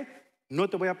 ¿sabes qué? No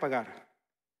te voy a pagar.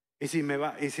 Y si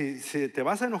te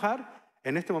vas a enojar,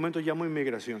 en este momento llamo a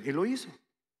inmigración. Y lo hizo.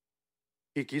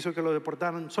 Y quiso que lo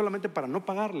deportaran solamente para no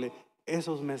pagarle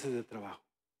esos meses de trabajo.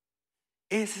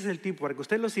 Ese es el tipo, para que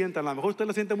usted lo sienta. A lo mejor usted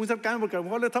lo siente muy cercano porque a lo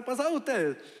mejor le está pasando a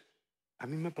ustedes. A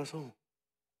mí me pasó.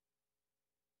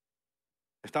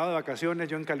 Estaba de vacaciones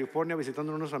yo en California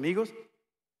visitando a unos amigos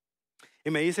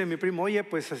y me dice mi primo, oye,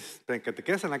 pues que te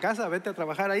quedes en la casa, vete a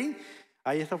trabajar ahí.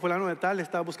 Ahí está fulano de tal,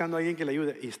 estaba buscando a alguien que le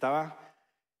ayude. Y estaba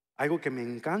algo que me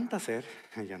encanta hacer,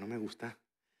 ya no me gusta,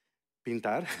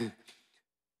 pintar.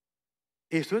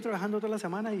 Y estuve trabajando toda la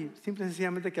semana y simple y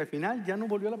sencillamente que al final ya no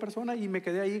volvió la persona y me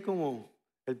quedé ahí como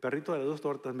el perrito de las 2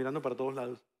 tortas mirando para todos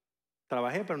lados.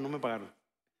 Trabajé pero no me pagaron.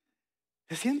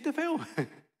 Se siente feo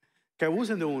que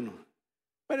abusen de uno.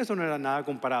 Pero eso no era nada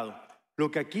comparado. Lo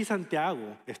que aquí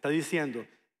Santiago está diciendo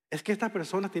es que estas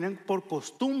personas tenían por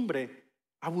costumbre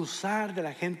abusar de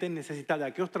la gente necesitada,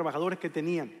 de aquellos trabajadores que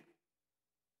tenían,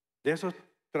 de esos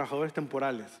trabajadores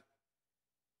temporales.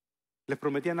 Les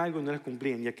prometían algo y no les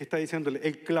cumplían. Y aquí está diciéndole,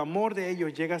 el clamor de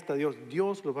ellos llega hasta Dios.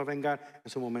 Dios los va a vengar en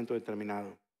su momento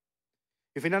determinado.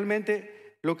 Y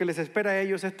finalmente, lo que les espera a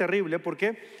ellos es terrible. ¿Por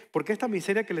qué? Porque esta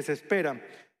miseria que les espera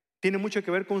tiene mucho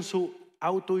que ver con su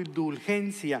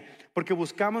autoindulgencia, porque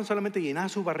buscaban solamente llenar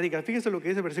sus barrigas. Fíjense lo que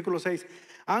dice el versículo 6.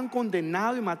 Han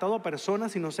condenado y matado a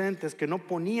personas inocentes que no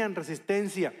ponían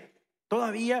resistencia.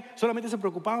 Todavía solamente se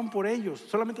preocupaban por ellos,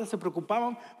 solamente se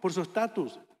preocupaban por su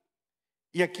estatus.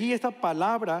 Y aquí esta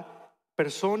palabra,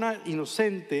 persona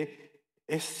inocente,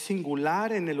 es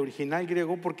singular en el original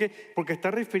griego. ¿Por qué? Porque está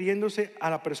refiriéndose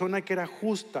a la persona que era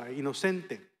justa,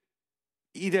 inocente.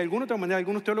 Y de alguna otra manera,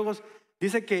 algunos teólogos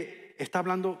dicen que está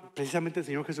hablando precisamente del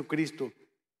Señor Jesucristo.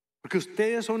 Porque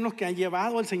ustedes son los que han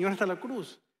llevado al Señor hasta la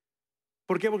cruz.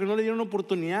 ¿Por qué? Porque no le dieron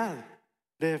oportunidad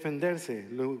de defenderse,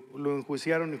 lo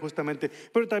enjuiciaron injustamente.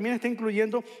 Pero también está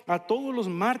incluyendo a todos los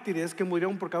mártires que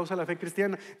murieron por causa de la fe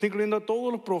cristiana. Está incluyendo a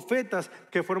todos los profetas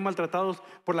que fueron maltratados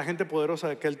por la gente poderosa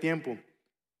de aquel tiempo.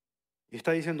 Y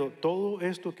está diciendo, todo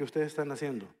esto que ustedes están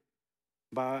haciendo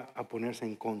va a ponerse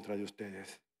en contra de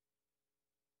ustedes.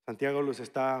 Santiago los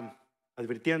está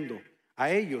advirtiendo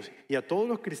a ellos y a todos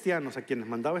los cristianos a quienes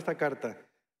mandaba esta carta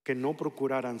que no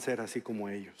procuraran ser así como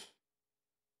ellos.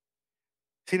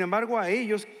 Sin embargo, a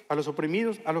ellos, a los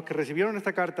oprimidos, a los que recibieron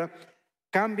esta carta,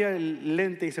 cambia el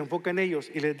lente y se enfoca en ellos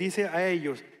y les dice a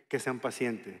ellos que sean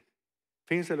pacientes.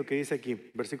 Fíjense lo que dice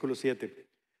aquí, versículo 7.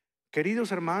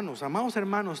 Queridos hermanos, amados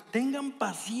hermanos, tengan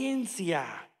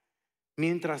paciencia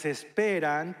mientras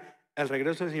esperan el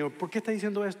regreso del Señor. ¿Por qué está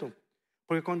diciendo esto?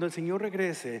 Porque cuando el Señor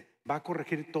regrese, va a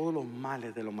corregir todos los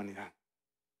males de la humanidad.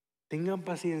 Tengan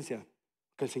paciencia,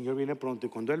 que el Señor viene pronto y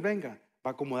cuando Él venga,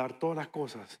 va a acomodar todas las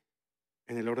cosas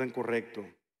en el orden correcto.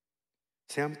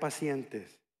 Sean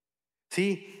pacientes.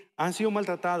 Sí, han sido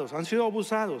maltratados, han sido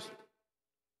abusados.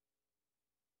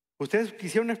 Ustedes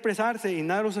quisieron expresarse y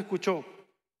nadie los escuchó.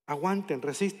 Aguanten,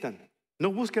 resistan.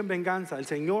 No busquen venganza. El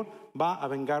Señor va a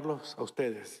vengarlos a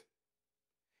ustedes.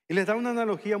 Y les da una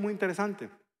analogía muy interesante.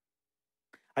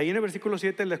 Ahí en el versículo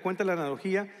 7 les cuenta la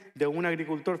analogía de un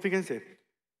agricultor. Fíjense.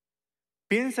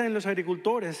 Piensa en los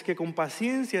agricultores que con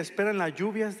paciencia esperan las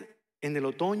lluvias en el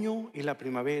otoño y la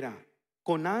primavera.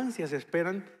 Con ansias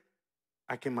esperan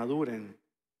a que maduren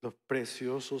los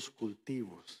preciosos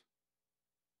cultivos.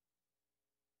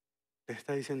 Le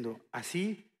está diciendo,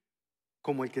 así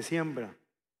como el que siembra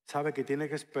sabe que tiene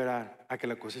que esperar a que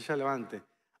la cosecha levante,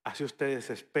 así ustedes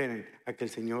esperen a que el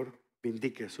Señor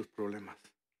vindique sus problemas,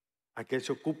 a que Él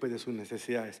se ocupe de sus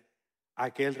necesidades,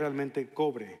 a que Él realmente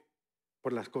cobre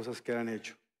por las cosas que han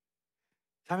hecho.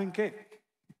 ¿Saben qué?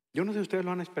 Yo no sé si ustedes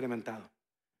lo han experimentado.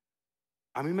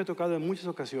 A mí me ha tocado en muchas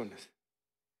ocasiones.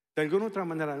 De alguna otra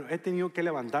manera he tenido que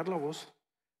levantar la voz,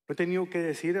 no he tenido que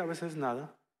decir a veces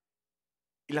nada.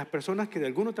 Y las personas que de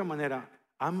alguna otra manera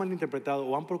han malinterpretado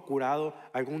o han procurado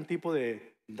algún tipo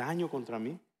de daño contra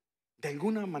mí, de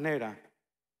alguna manera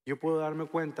yo puedo darme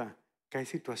cuenta que hay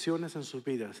situaciones en sus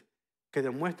vidas que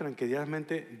demuestran que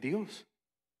diariamente Dios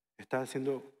está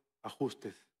haciendo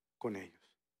ajustes con ellos.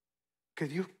 Que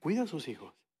Dios cuida a sus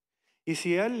hijos. Y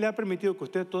si Él le ha permitido que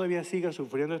usted todavía siga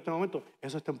sufriendo en este momento,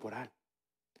 eso es temporal.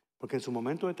 Porque en su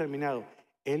momento determinado,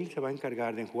 Él se va a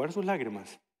encargar de enjugar sus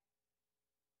lágrimas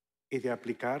y de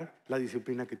aplicar la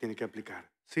disciplina que tiene que aplicar.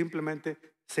 Simplemente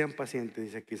sean pacientes,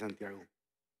 dice aquí Santiago.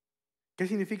 ¿Qué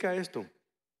significa esto?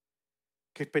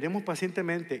 Que esperemos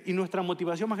pacientemente. Y nuestra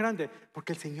motivación más grande,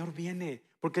 porque el Señor viene,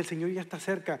 porque el Señor ya está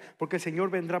cerca, porque el Señor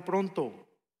vendrá pronto.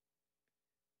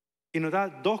 Y nos da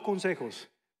dos consejos,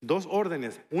 dos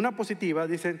órdenes. Una positiva,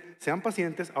 dicen, sean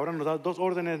pacientes. Ahora nos da dos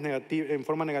órdenes en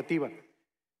forma negativa.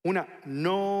 Una,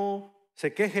 no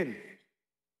se quejen.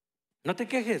 No te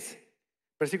quejes.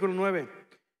 Versículo 9.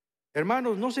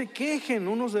 Hermanos, no se quejen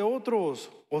unos de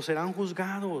otros o serán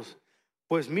juzgados.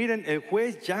 Pues miren, el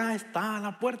juez ya está a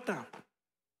la puerta.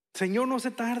 Señor no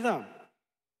se tarda.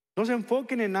 No se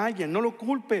enfoquen en alguien, no lo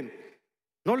culpen.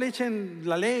 No le echen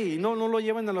la ley, no lo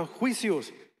lleven a los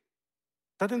juicios.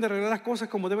 Traten de arreglar las cosas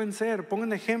como deben ser.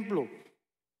 Pongan ejemplo.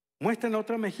 Muestren la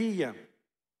otra mejilla.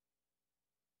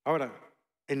 Ahora,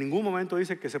 en ningún momento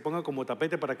dice que se ponga como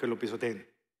tapete para que lo pisoteen.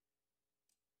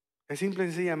 Es simple y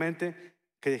sencillamente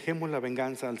que dejemos la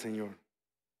venganza al Señor.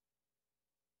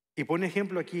 Y pone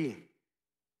ejemplo aquí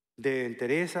de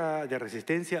entereza, de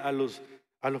resistencia a los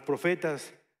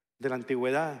profetas de la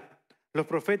antigüedad. Los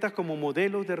profetas como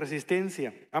modelos de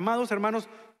resistencia. Amados hermanos,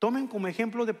 tomen como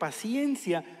ejemplo de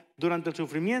paciencia durante el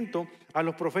sufrimiento a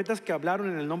los profetas que hablaron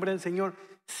en el nombre del Señor.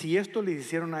 Si esto les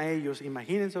hicieron a ellos,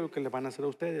 imagínense lo que les van a hacer a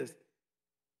ustedes.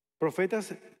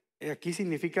 Profetas aquí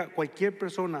significa cualquier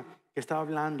persona que está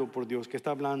hablando por Dios, que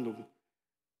está hablando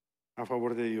a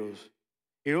favor de Dios.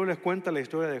 Y luego les cuenta la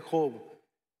historia de Job,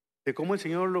 de cómo el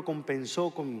Señor lo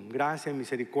compensó con gracia y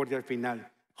misericordia al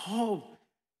final. Job,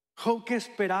 ¿qué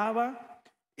esperaba?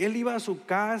 Él iba a su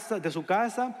casa, de su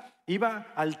casa,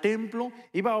 iba al templo,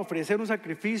 iba a ofrecer un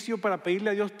sacrificio para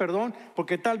pedirle a Dios perdón,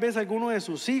 porque tal vez alguno de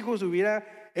sus hijos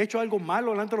hubiera hecho algo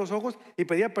malo delante de los ojos y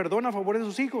pedía perdón a favor de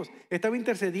sus hijos. Estaba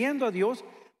intercediendo a Dios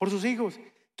por sus hijos.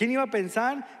 ¿Quién iba a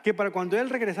pensar que para cuando él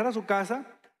regresara a su casa,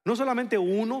 no solamente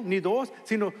uno ni dos,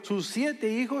 sino sus 7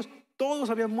 hijos,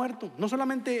 todos habían muerto? No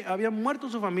solamente habían muerto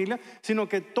su familia, sino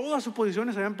que todas sus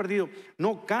posiciones se habían perdido.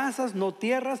 No casas, no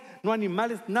tierras, no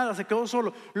animales, nada, se quedó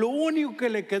solo. Lo único que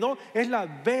le quedó es la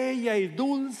bella y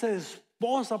dulce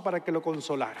esposa para que lo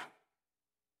consolara.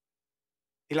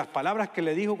 Y las palabras que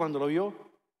le dijo cuando lo vio: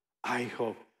 ay,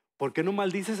 Job, ¿por qué no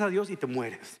maldices a Dios y te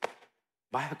mueres?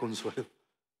 Vaya consuelo.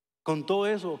 Con todo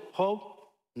eso, Job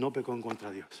no pecó en contra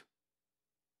de Dios.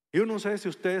 Yo no sé si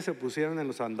ustedes se pusieran en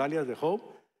las sandalias de Job,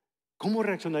 ¿cómo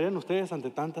reaccionarían ustedes ante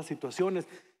tantas situaciones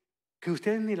que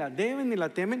ustedes ni la deben ni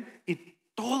la temen y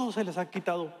todo se les ha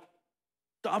quitado?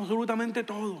 Absolutamente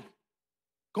todo.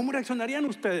 ¿Cómo reaccionarían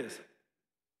ustedes?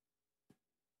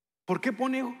 ¿Por qué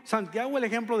pone Santiago el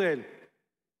ejemplo de él?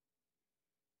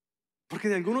 Porque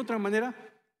de alguna otra manera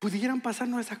pudieran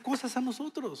pasarnos esas cosas a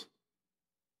nosotros.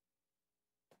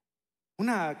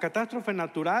 Una catástrofe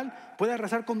natural puede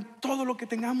arrasar con todo lo que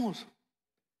tengamos.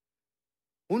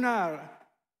 Una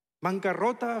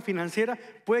bancarrota financiera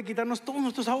puede quitarnos todos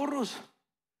nuestros ahorros.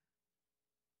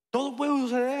 Todo puede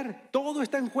suceder, todo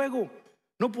está en juego.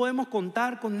 No podemos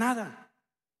contar con nada.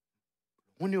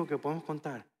 Lo único que podemos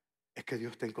contar es que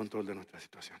Dios está en control de nuestra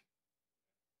situación.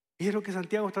 Y es lo que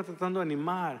Santiago está tratando de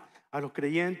animar a los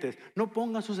creyentes. No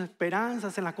pongan sus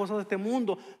esperanzas en las cosas de este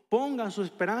mundo. Pongan su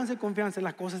esperanza y confianza en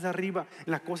las cosas de arriba,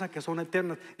 en las cosas que son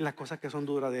eternas, en las cosas que son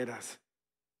duraderas.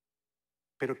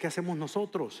 Pero ¿qué hacemos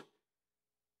nosotros?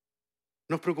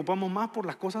 Nos preocupamos más por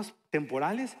las cosas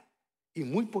temporales y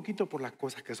muy poquito por las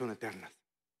cosas que son eternas.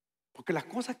 Porque las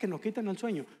cosas que nos quitan el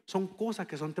sueño son cosas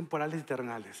que son temporales y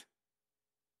terrenales.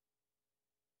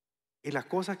 Y las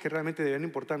cosas que realmente deben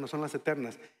importarnos son las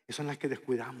eternas y son las que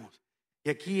descuidamos. Y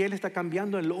aquí Él está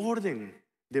cambiando el orden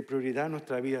de prioridad en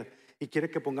nuestra vida y quiere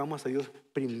que pongamos a Dios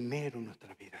primero en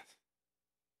nuestras vidas.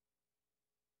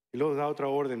 Y luego da otra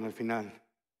orden al final,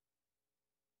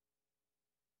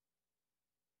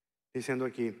 diciendo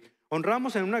aquí: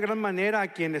 honramos en una gran manera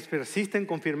a quienes persisten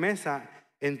con firmeza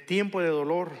en tiempo de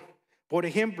dolor. Por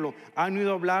ejemplo, han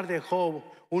oído hablar de Job,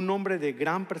 un hombre de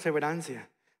gran perseverancia.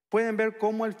 Pueden ver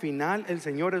cómo al final el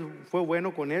Señor fue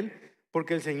bueno con él,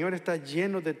 porque el Señor está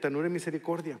lleno de ternura y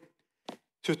misericordia.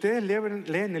 Si ustedes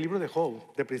leen el libro de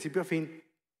Job, de principio a fin,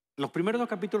 los primeros 2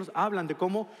 capítulos hablan de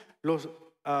cómo los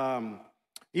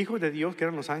hijos de Dios, que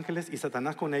eran los ángeles, y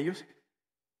Satanás con ellos,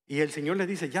 y el Señor les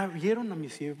dice: ¿ya vieron a mi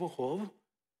siervo Job?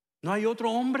 No hay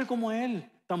otro hombre como él,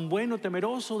 tan bueno,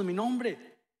 temeroso de mi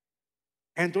nombre.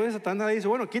 Entonces Satanás le dice: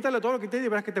 bueno, quítale todo lo que tiene y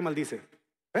verás que te maldice.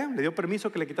 Le dio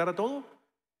permiso que le quitara todo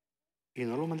y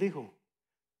no lo maldijo.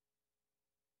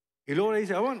 Y luego le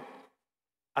dice: bueno,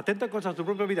 atenta contra tu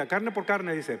propia vida, carne por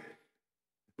carne, dice,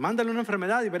 mándale una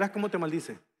enfermedad y verás cómo te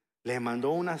maldice. Le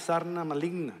mandó una sarna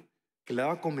maligna que le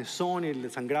daba comezón y le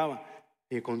sangraba,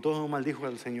 y con todo maldijo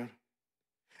al Señor.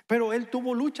 Pero él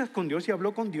tuvo luchas con Dios y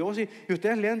habló con Dios, y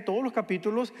ustedes lean todos los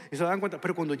capítulos y se dan cuenta.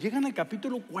 Pero cuando llegan al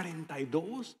capítulo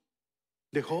 42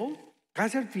 de Job,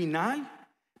 casi al final,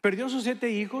 perdió sus 7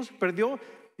 hijos, perdió,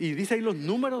 y dice ahí los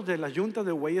números de las yuntas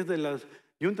de bueyes, de las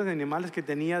yuntas de animales que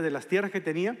tenía, de las tierras que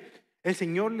tenía. El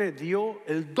Señor le dio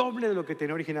el doble de lo que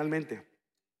tenía originalmente,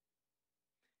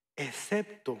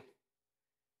 excepto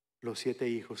los 7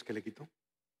 hijos que le quitó.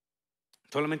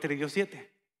 Solamente le dio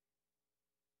 7.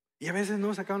 Y a veces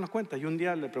no sacaban las cuentas. Y un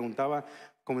día le preguntaba,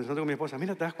 conversando con mi esposa: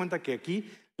 mira, ¿te das cuenta que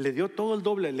aquí le dio todo el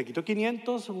doble? Le quitó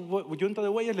 500 yuntas de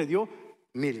bueyes, le dio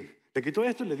 1000. Le quitó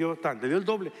esto y le dio tanto, le dio el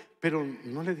doble. Pero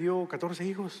no le dio 14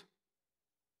 hijos.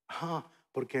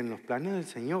 Porque en los planes del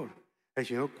Señor, el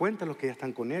Señor cuenta los que ya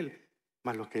están con Él,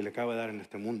 más los que le acaba de dar en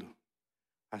este mundo.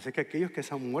 Así que aquellos que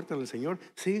se han muerto en el Señor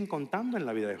siguen contando en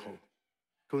la vida de Job,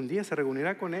 que un día se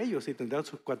reunirá con ellos y tendrá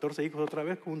sus 14 hijos otra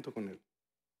vez junto con él.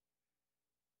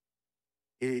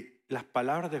 Y las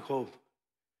palabras de Job: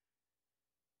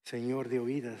 Señor, de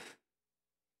oídas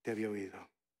te había oído,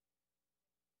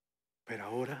 pero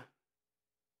ahora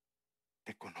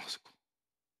te conozco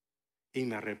y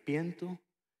me arrepiento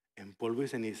en polvo y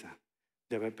ceniza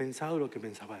de haber pensado lo que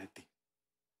pensaba de ti.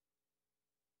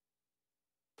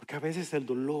 Porque a veces el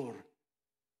dolor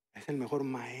es el mejor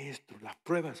maestro, las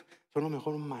pruebas son los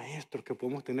mejores maestros que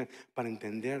podemos tener para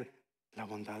entender la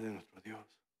bondad de nuestro Dios.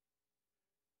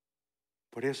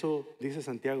 Por eso dice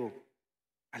Santiago: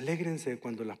 alégrense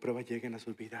cuando las pruebas lleguen a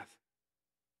sus vidas,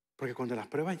 porque cuando las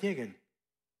pruebas lleguen,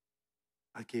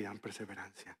 adquirirán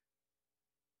perseverancia.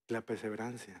 La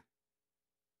perseverancia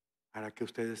hará que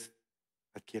ustedes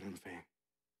adquieran fe.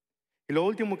 Y lo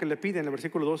último que le pide en el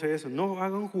versículo 12 es: no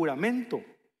hagan juramento.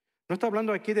 No está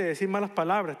hablando aquí de decir malas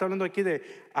palabras, está hablando aquí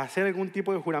de hacer algún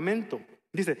tipo de juramento.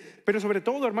 Dice: pero sobre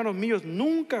todo, hermanos míos,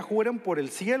 nunca juren por el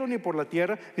cielo, ni por la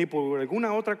tierra, ni por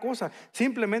alguna otra cosa.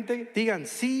 Simplemente digan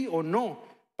sí o no,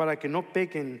 para que no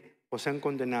pequen o sean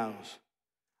condenados.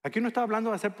 Aquí no está hablando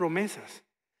de hacer promesas.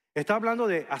 Está hablando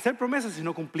de hacer promesas y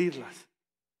no cumplirlas.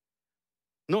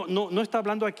 No está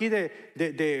hablando aquí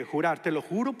de jurar. Te lo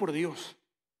juro por Dios.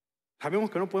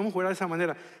 Sabemos que no podemos jurar de esa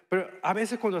manera, pero a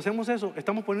veces cuando hacemos eso,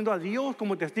 estamos poniendo a Dios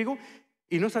como testigo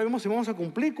y no sabemos si vamos a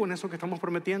cumplir con eso que estamos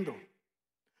prometiendo.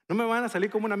 No me van a salir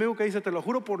como un amigo que dice: te lo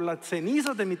juro por las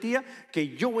cenizas de mi tía que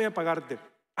yo voy a pagarte.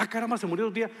 Caramba, se murió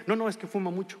tu tía. No, es que fuma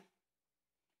mucho.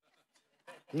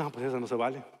 No, pues eso no se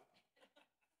vale.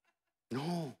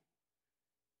 No.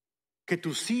 Que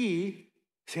tu sí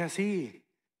sea sí,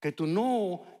 que tu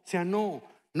no sea no.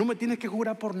 No me tienes que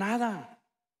jurar por nada.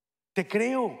 Te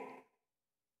creo.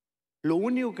 Lo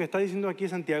único que está diciendo aquí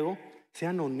Santiago: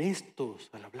 sean honestos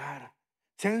al hablar,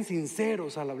 sean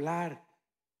sinceros al hablar.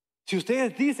 Si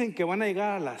ustedes dicen que van a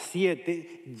llegar a las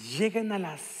 7, lleguen a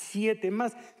las 7,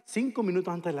 más 5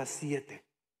 minutos antes de las 7,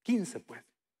 15 pues,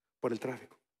 por el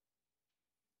tráfico.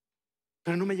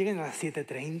 Pero no me lleguen a las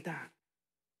 7:30.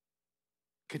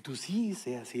 Que tú sí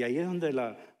seas así. Ahí es donde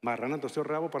la marrana torció el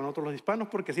rabo para nosotros los hispanos,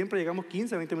 porque siempre llegamos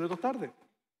 15, 20 minutos tarde.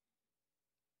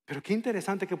 Pero qué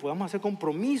interesante que podamos hacer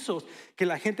compromisos, que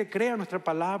la gente crea nuestra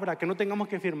palabra, que no tengamos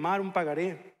que firmar un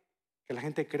pagaré, que la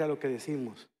gente crea lo que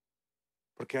decimos.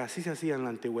 Porque así se hacía en la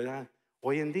antigüedad.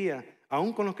 Hoy en día,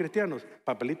 aún con los cristianos,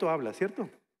 papelito habla, ¿cierto?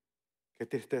 Qué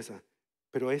tristeza.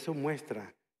 Pero eso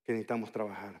muestra que necesitamos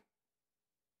trabajar.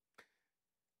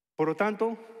 Por lo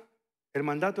tanto, el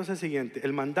mandato es el siguiente.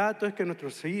 El mandato es que nuestro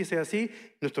sí sea sí,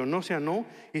 nuestro no sea no.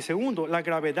 Y segundo, la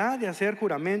gravedad de hacer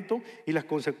juramento y las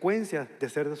consecuencias de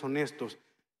ser deshonestos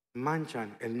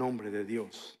manchan el nombre de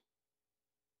Dios.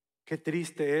 Qué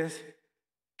triste es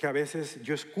que a veces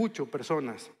yo escucho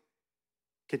personas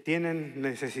que tienen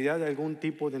necesidad de algún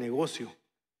tipo de negocio.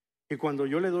 Y cuando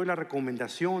yo le doy la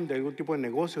recomendación de algún tipo de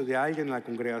negocio de alguien en la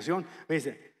congregación, me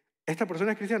dice, ¿esta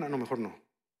persona es cristiana? No, mejor no.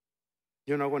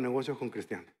 Yo no hago negocios con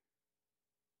cristianos.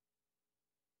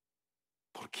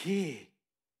 ¿Por qué?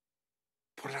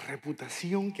 Por la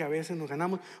reputación que a veces nos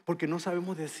ganamos, porque no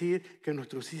sabemos decir que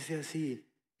nuestro sí sea sí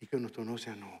y que nuestro no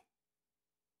sea no.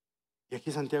 Y aquí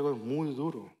Santiago es muy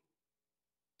duro.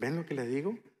 ¿Ven lo que les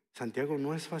digo? Santiago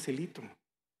no es facilito.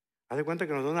 Haz de cuenta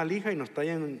que nos da una lija y nos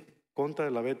talla en contra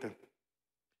de la veta.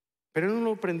 Pero él no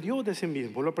lo aprendió de sí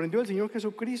mismo, lo aprendió el Señor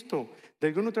Jesucristo. De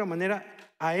alguna otra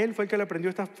manera, a él fue el que le aprendió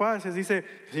estas frases. Dice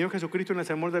el Señor Jesucristo en el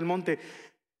Sermón del Monte,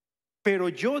 pero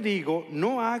yo digo,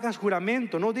 no hagas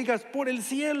juramento, no digas por el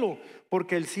cielo,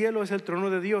 porque el cielo es el trono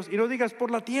de Dios. Y no digas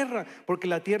por la tierra, porque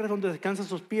la tierra es donde descansan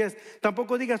sus pies.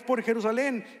 Tampoco digas por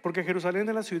Jerusalén, porque Jerusalén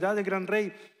es la ciudad del gran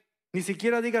rey. Ni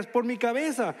siquiera digas por mi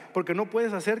cabeza, porque no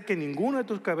puedes hacer que ninguno de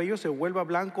tus cabellos se vuelva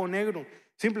blanco o negro.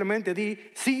 Simplemente di,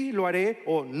 sí lo haré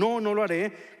o no, no lo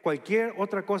haré. Cualquier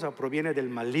otra cosa proviene del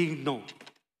maligno.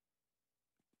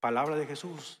 Palabra de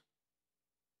Jesús.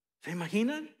 ¿Se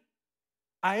imaginan?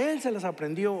 A él se las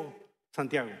aprendió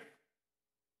Santiago.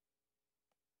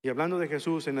 Y hablando de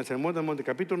Jesús, en el Sermón del Monte,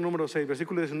 capítulo número 6,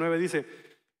 versículo 19, dice,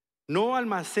 no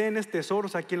almacenes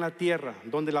tesoros aquí en la tierra,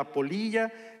 donde la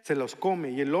polilla se los come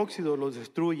y el óxido los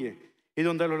destruye, y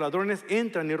donde los ladrones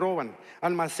entran y roban.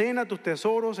 Almacena tus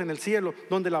tesoros en el cielo,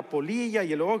 donde la polilla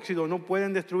y el óxido no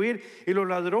pueden destruir y los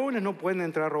ladrones no pueden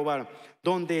entrar a robar.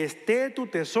 Donde esté tu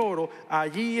tesoro,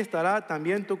 allí estará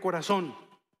también tu corazón.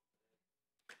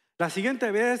 La siguiente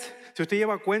vez, si usted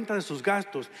lleva cuenta de sus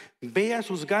gastos, vea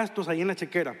sus gastos ahí en la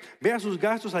chequera, vea sus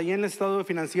gastos ahí en el estado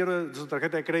financiero de su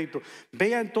tarjeta de crédito,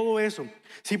 vea en todo eso.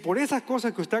 Si por esas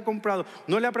cosas que usted ha comprado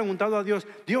no le ha preguntado a Dios,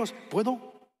 Dios,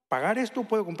 ¿puedo pagar esto?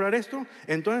 ¿Puedo comprar esto?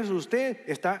 Entonces usted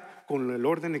está con el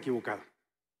orden equivocado.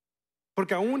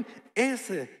 Porque aún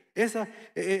esa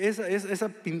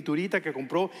pinturita que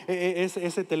compró,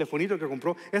 ese telefonito que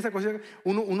compró, esa cosa,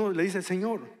 uno le dice,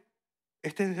 Señor,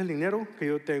 este es el dinero que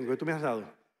yo tengo, que tú me has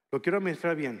dado. Lo quiero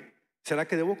administrar bien. ¿Será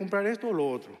que debo comprar esto o lo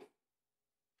otro?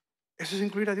 Eso es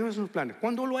incluir a Dios en sus planes.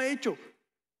 ¿Cuándo lo ha hecho?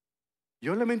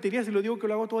 Yo le mentiría si le digo que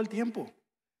lo hago todo el tiempo.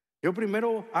 Yo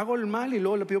primero hago el mal y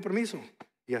luego le pido permiso.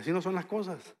 Y así no son las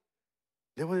cosas.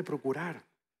 Debo de procurar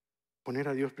poner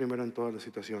a Dios primero en todas las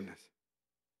situaciones.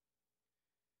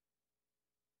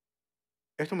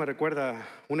 Esto me recuerda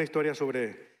una historia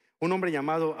sobre un hombre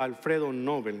llamado Alfredo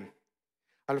Nobel.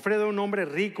 Alfredo era un hombre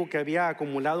rico que había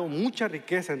acumulado mucha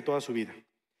riqueza en toda su vida.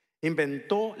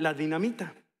 Inventó la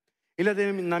dinamita. Y la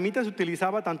dinamita se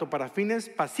utilizaba tanto para fines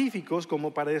pacíficos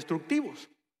como para destructivos.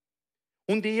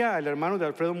 Un día el hermano de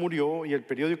Alfredo murió y el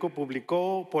periódico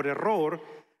publicó por error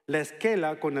la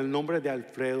esquela con el nombre de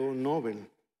Alfredo Nobel.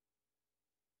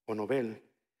 O Nobel.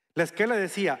 La esquela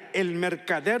decía, el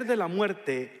mercader de la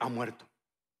muerte ha muerto.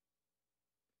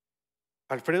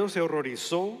 Alfredo se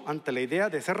horrorizó ante la idea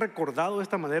de ser recordado de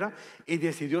esta manera y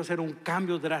decidió hacer un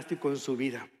cambio drástico en su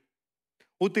vida.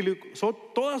 Utilizó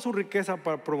toda su riqueza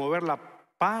para promover la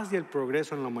paz y el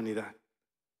progreso en la humanidad.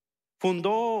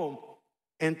 Fundó,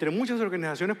 entre muchas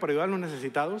organizaciones para ayudar a los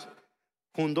necesitados,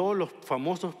 fundó los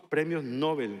famosos premios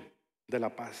Nobel de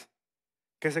la paz,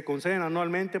 que se conceden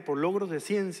anualmente por logros de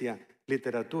ciencia,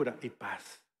 literatura y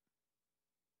paz.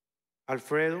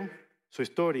 Alfredo, su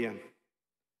historia,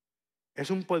 es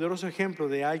un poderoso ejemplo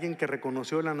de alguien que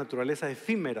reconoció la naturaleza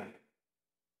efímera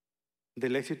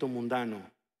del éxito mundano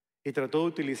y trató de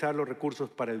utilizar los recursos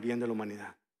para el bien de la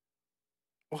humanidad.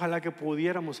 Ojalá que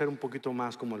pudiéramos ser un poquito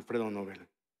más como Alfredo Nobel,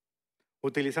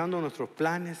 utilizando nuestros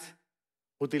planes,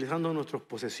 utilizando nuestras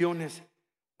posesiones,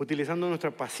 utilizando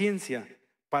nuestra paciencia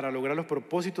para lograr los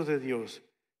propósitos de Dios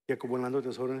y acumulando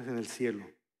tesoros en el cielo,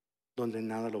 donde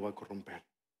nada lo va a corromper.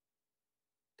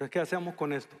 Entonces, ¿qué hacemos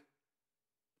con esto?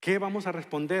 ¿Qué vamos a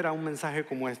responder a un mensaje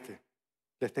como este?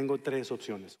 Les tengo 3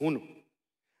 opciones. 1,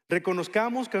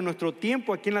 reconozcamos que nuestro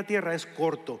tiempo aquí en la tierra es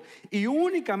corto y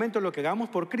únicamente lo que hagamos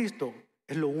por Cristo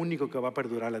es lo único que va a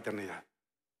perdurar la eternidad.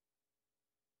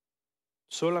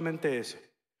 Solamente eso.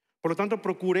 Por lo tanto,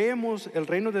 procuremos el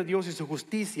reino de Dios y su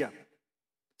justicia,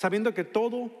 sabiendo que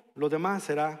todo lo demás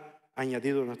será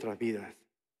añadido en nuestras vidas.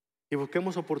 Y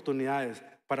busquemos oportunidades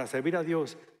para servir a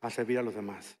Dios, a servir a los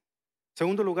demás.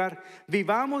 Segundo lugar,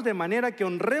 vivamos de manera que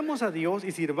honremos a Dios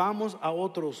y sirvamos a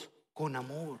otros con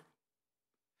amor.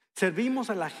 Servimos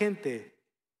a la gente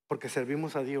porque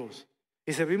servimos a Dios.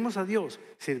 Y servimos a Dios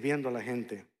sirviendo a la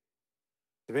gente.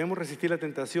 Debemos resistir la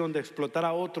tentación de explotar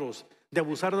a otros, de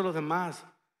abusar de los demás.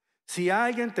 Si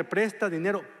alguien te presta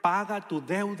dinero, paga tu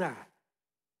deuda.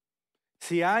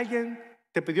 Si alguien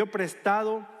te pidió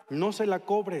prestado, no se la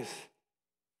cobres.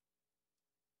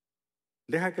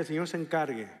 Deja que el Señor se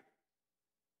encargue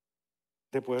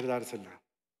de poder dársela.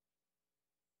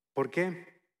 ¿Por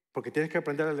qué? Porque tienes que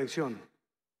aprender la lección.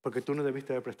 Porque tú no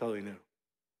debiste haber prestado dinero.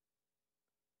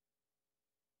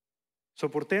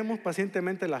 Soportemos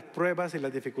pacientemente las pruebas y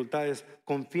las dificultades,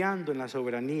 confiando en la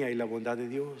soberanía y la bondad de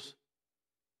Dios.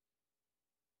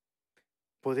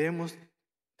 Podemos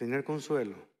tener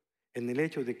consuelo en el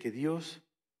hecho de que Dios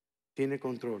tiene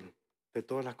control de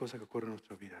todas las cosas que ocurren en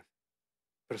nuestras vidas.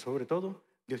 Pero sobre todo,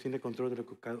 Dios tiene control de lo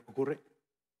que ocurre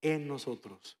en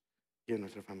nosotros y en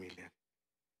nuestra familia.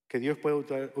 Que Dios pueda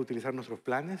utilizar nuestros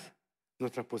planes,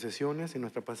 nuestras posesiones y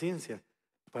nuestra paciencia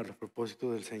para los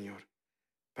propósitos del Señor.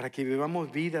 Para que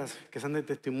vivamos vidas que sean de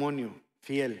testimonio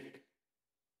fiel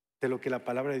de lo que la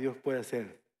palabra de Dios puede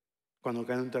hacer cuando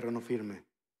cae en un terreno firme,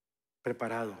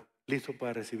 preparado, listo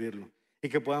para recibirlo. Y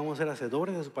que podamos ser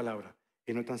hacedores de su palabra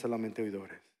y no tan solamente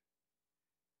oidores.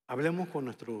 Hablemos con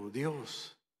nuestro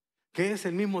Dios, que es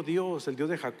el mismo Dios, el Dios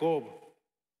de Jacob,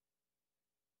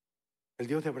 el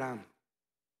Dios de Abraham,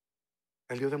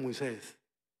 el Dios de Moisés,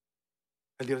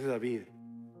 el Dios de David,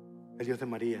 el Dios de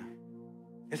María.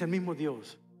 Es el mismo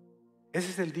Dios.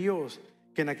 Ese es el Dios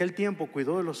que en aquel tiempo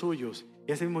cuidó de los suyos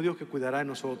y es el mismo Dios que cuidará de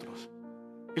nosotros.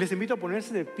 Y les invito a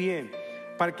ponerse de pie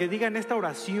para que digan esta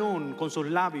oración con sus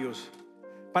labios,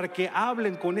 para que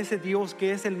hablen con ese Dios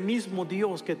que es el mismo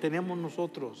Dios que tenemos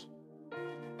nosotros.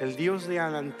 El Dios de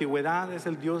la antigüedad es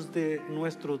el Dios de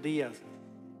nuestros días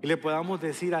y le podamos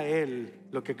decir a Él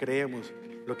lo que creemos,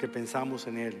 lo que pensamos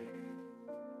en Él.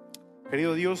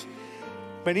 Querido Dios,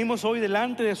 venimos hoy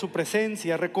delante de su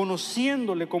presencia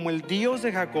reconociéndole como el Dios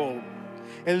de Jacob,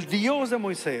 el Dios de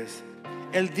Moisés,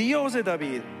 el Dios de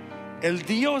David, el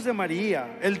Dios de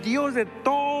María, el Dios de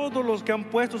todos los que han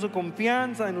puesto su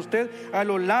confianza en usted a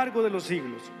lo largo de los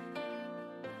siglos.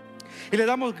 Y le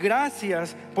damos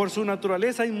gracias por su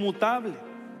naturaleza inmutable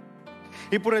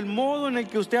y por el modo en el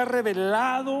que usted ha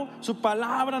revelado su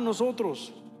palabra a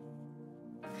nosotros.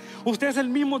 Usted es el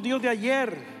mismo Dios de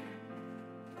ayer,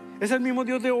 es el mismo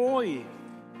Dios de hoy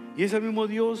y es el mismo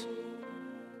Dios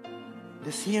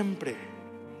de siempre.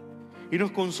 Y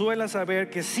nos consuela saber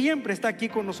que siempre está aquí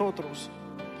con nosotros.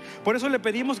 Por eso le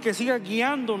pedimos que siga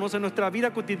guiándonos en nuestra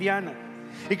vida cotidiana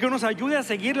y que nos ayude a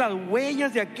seguir las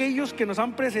huellas de aquellos que nos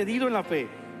han precedido en la fe.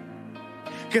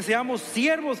 Que seamos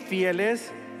siervos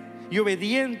fieles y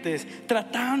obedientes,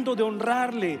 tratando de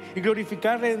honrarle y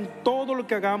glorificarle en todo lo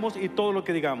que hagamos y todo lo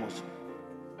que digamos.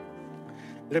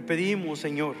 Le pedimos,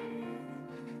 Señor,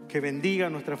 que bendiga a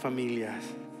nuestras familias,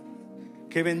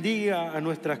 que bendiga a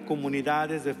nuestras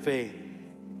comunidades de fe,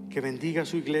 que bendiga a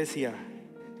su iglesia,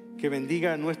 que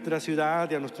bendiga a nuestra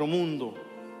ciudad y a nuestro mundo.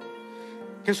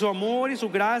 Que su amor y su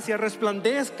gracia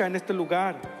resplandezca en este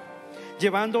lugar,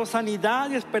 llevando sanidad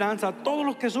y esperanza a todos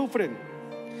los que sufren,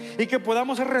 y que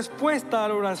podamos ser respuesta a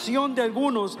la oración de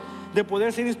algunos de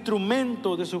poder ser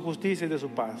instrumento de su justicia y de su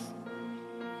paz.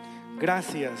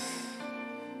 Gracias,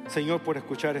 Señor, por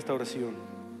escuchar esta oración,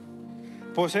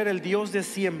 por ser el Dios de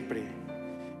siempre,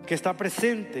 que está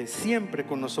presente siempre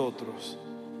con nosotros.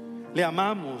 Le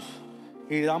amamos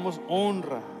y le damos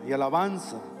honra y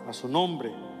alabanza a su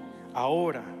nombre,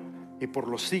 ahora y por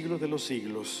los siglos de los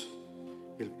siglos.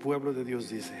 El pueblo de Dios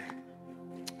dice: